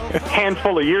for a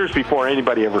handful of years before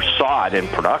anybody ever saw it in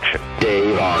production.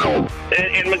 Dave Arnold.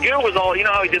 And McGill was all,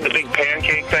 how he did the big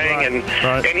pancake thing,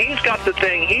 and he's got the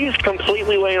thing, he's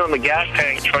completely laying on the gas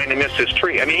tank trying to miss his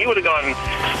tree. I mean, he would have gone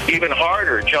even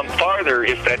harder, jumped farther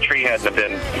if that tree hadn't have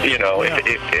been, if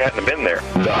it hadn't have been there.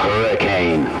 The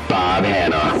Hurricane, Bob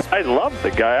Hanna. I love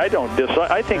the guy. I don't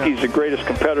dislike. I think he's the greatest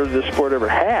competitor this sport ever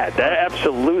had.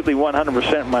 Absolutely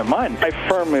 100% in my mind. I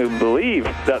firmly believe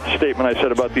that statement I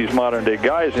said about these modern-day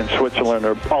guys in Switzerland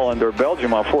or Holland or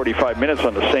Belgium on 45 minutes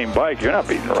on the same bike. You're not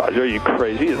beating Roger. Are you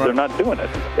crazy? They're not doing it.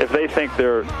 If they think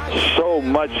they're so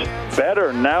much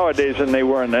better nowadays than they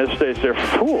were in those days, they're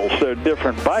fools. They're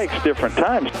different bikes, different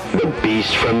times. The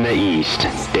Beast from the East,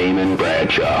 Damon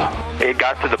Bradshaw. It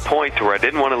got to the point where I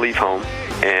didn't want to leave home,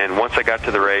 and once I got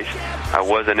to the race, I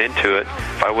wasn't into it.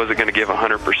 If I wasn't going to give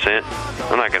 100%,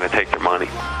 I'm not going to take their money.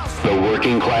 The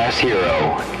working class hero,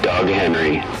 Doug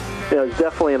Henry. It was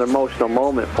definitely an emotional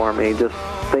moment for me, just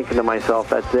thinking to myself,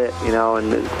 that's it,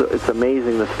 and it's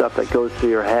amazing the stuff that goes through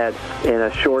your head in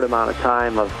a short amount of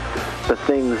time of the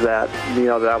things that,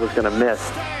 that I was going to miss.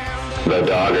 The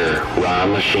Dogger,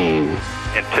 Ron Lachine.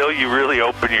 Until you really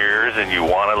open your ears and you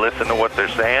want to listen to what they're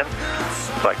saying,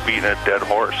 it's like beating a dead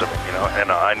horse.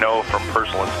 And I know from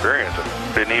personal experience,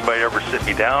 did anybody ever sit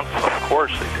me down? Of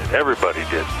course they did. Everybody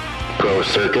did. Pro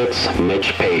Circuits,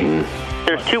 Mitch Payton.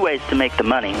 There's two ways to make the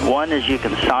money. One is you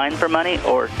can sign for money,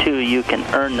 or two, you can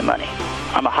earn the money.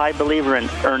 I'm a high believer in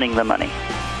earning the money.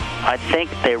 I think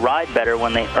they ride better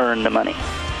when they earn the money.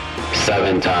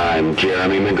 7-time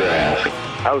Jeremy McGrath.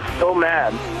 I was so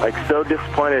mad, so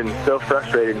disappointed and so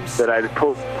frustrated that I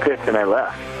pulled pick and I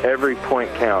left. Every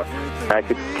point counts. I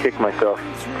could kick myself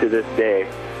to this day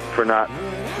for not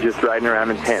just riding around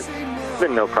in tents. It's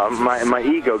been no problem. My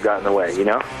ego got in the way,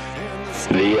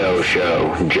 The O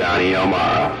Show, Johnny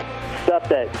O'Mara. Stuff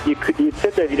that you'd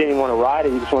sit there if you didn't even want to ride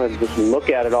it, you just wanted to just look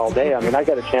at it all day. I mean, I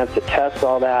got a chance to test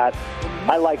all that.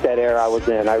 I like that era I was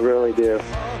in. I really do.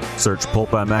 Search Pulp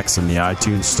MX in the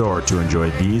iTunes store to enjoy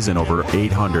these and over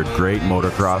 800 great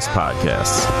motocross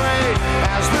podcasts.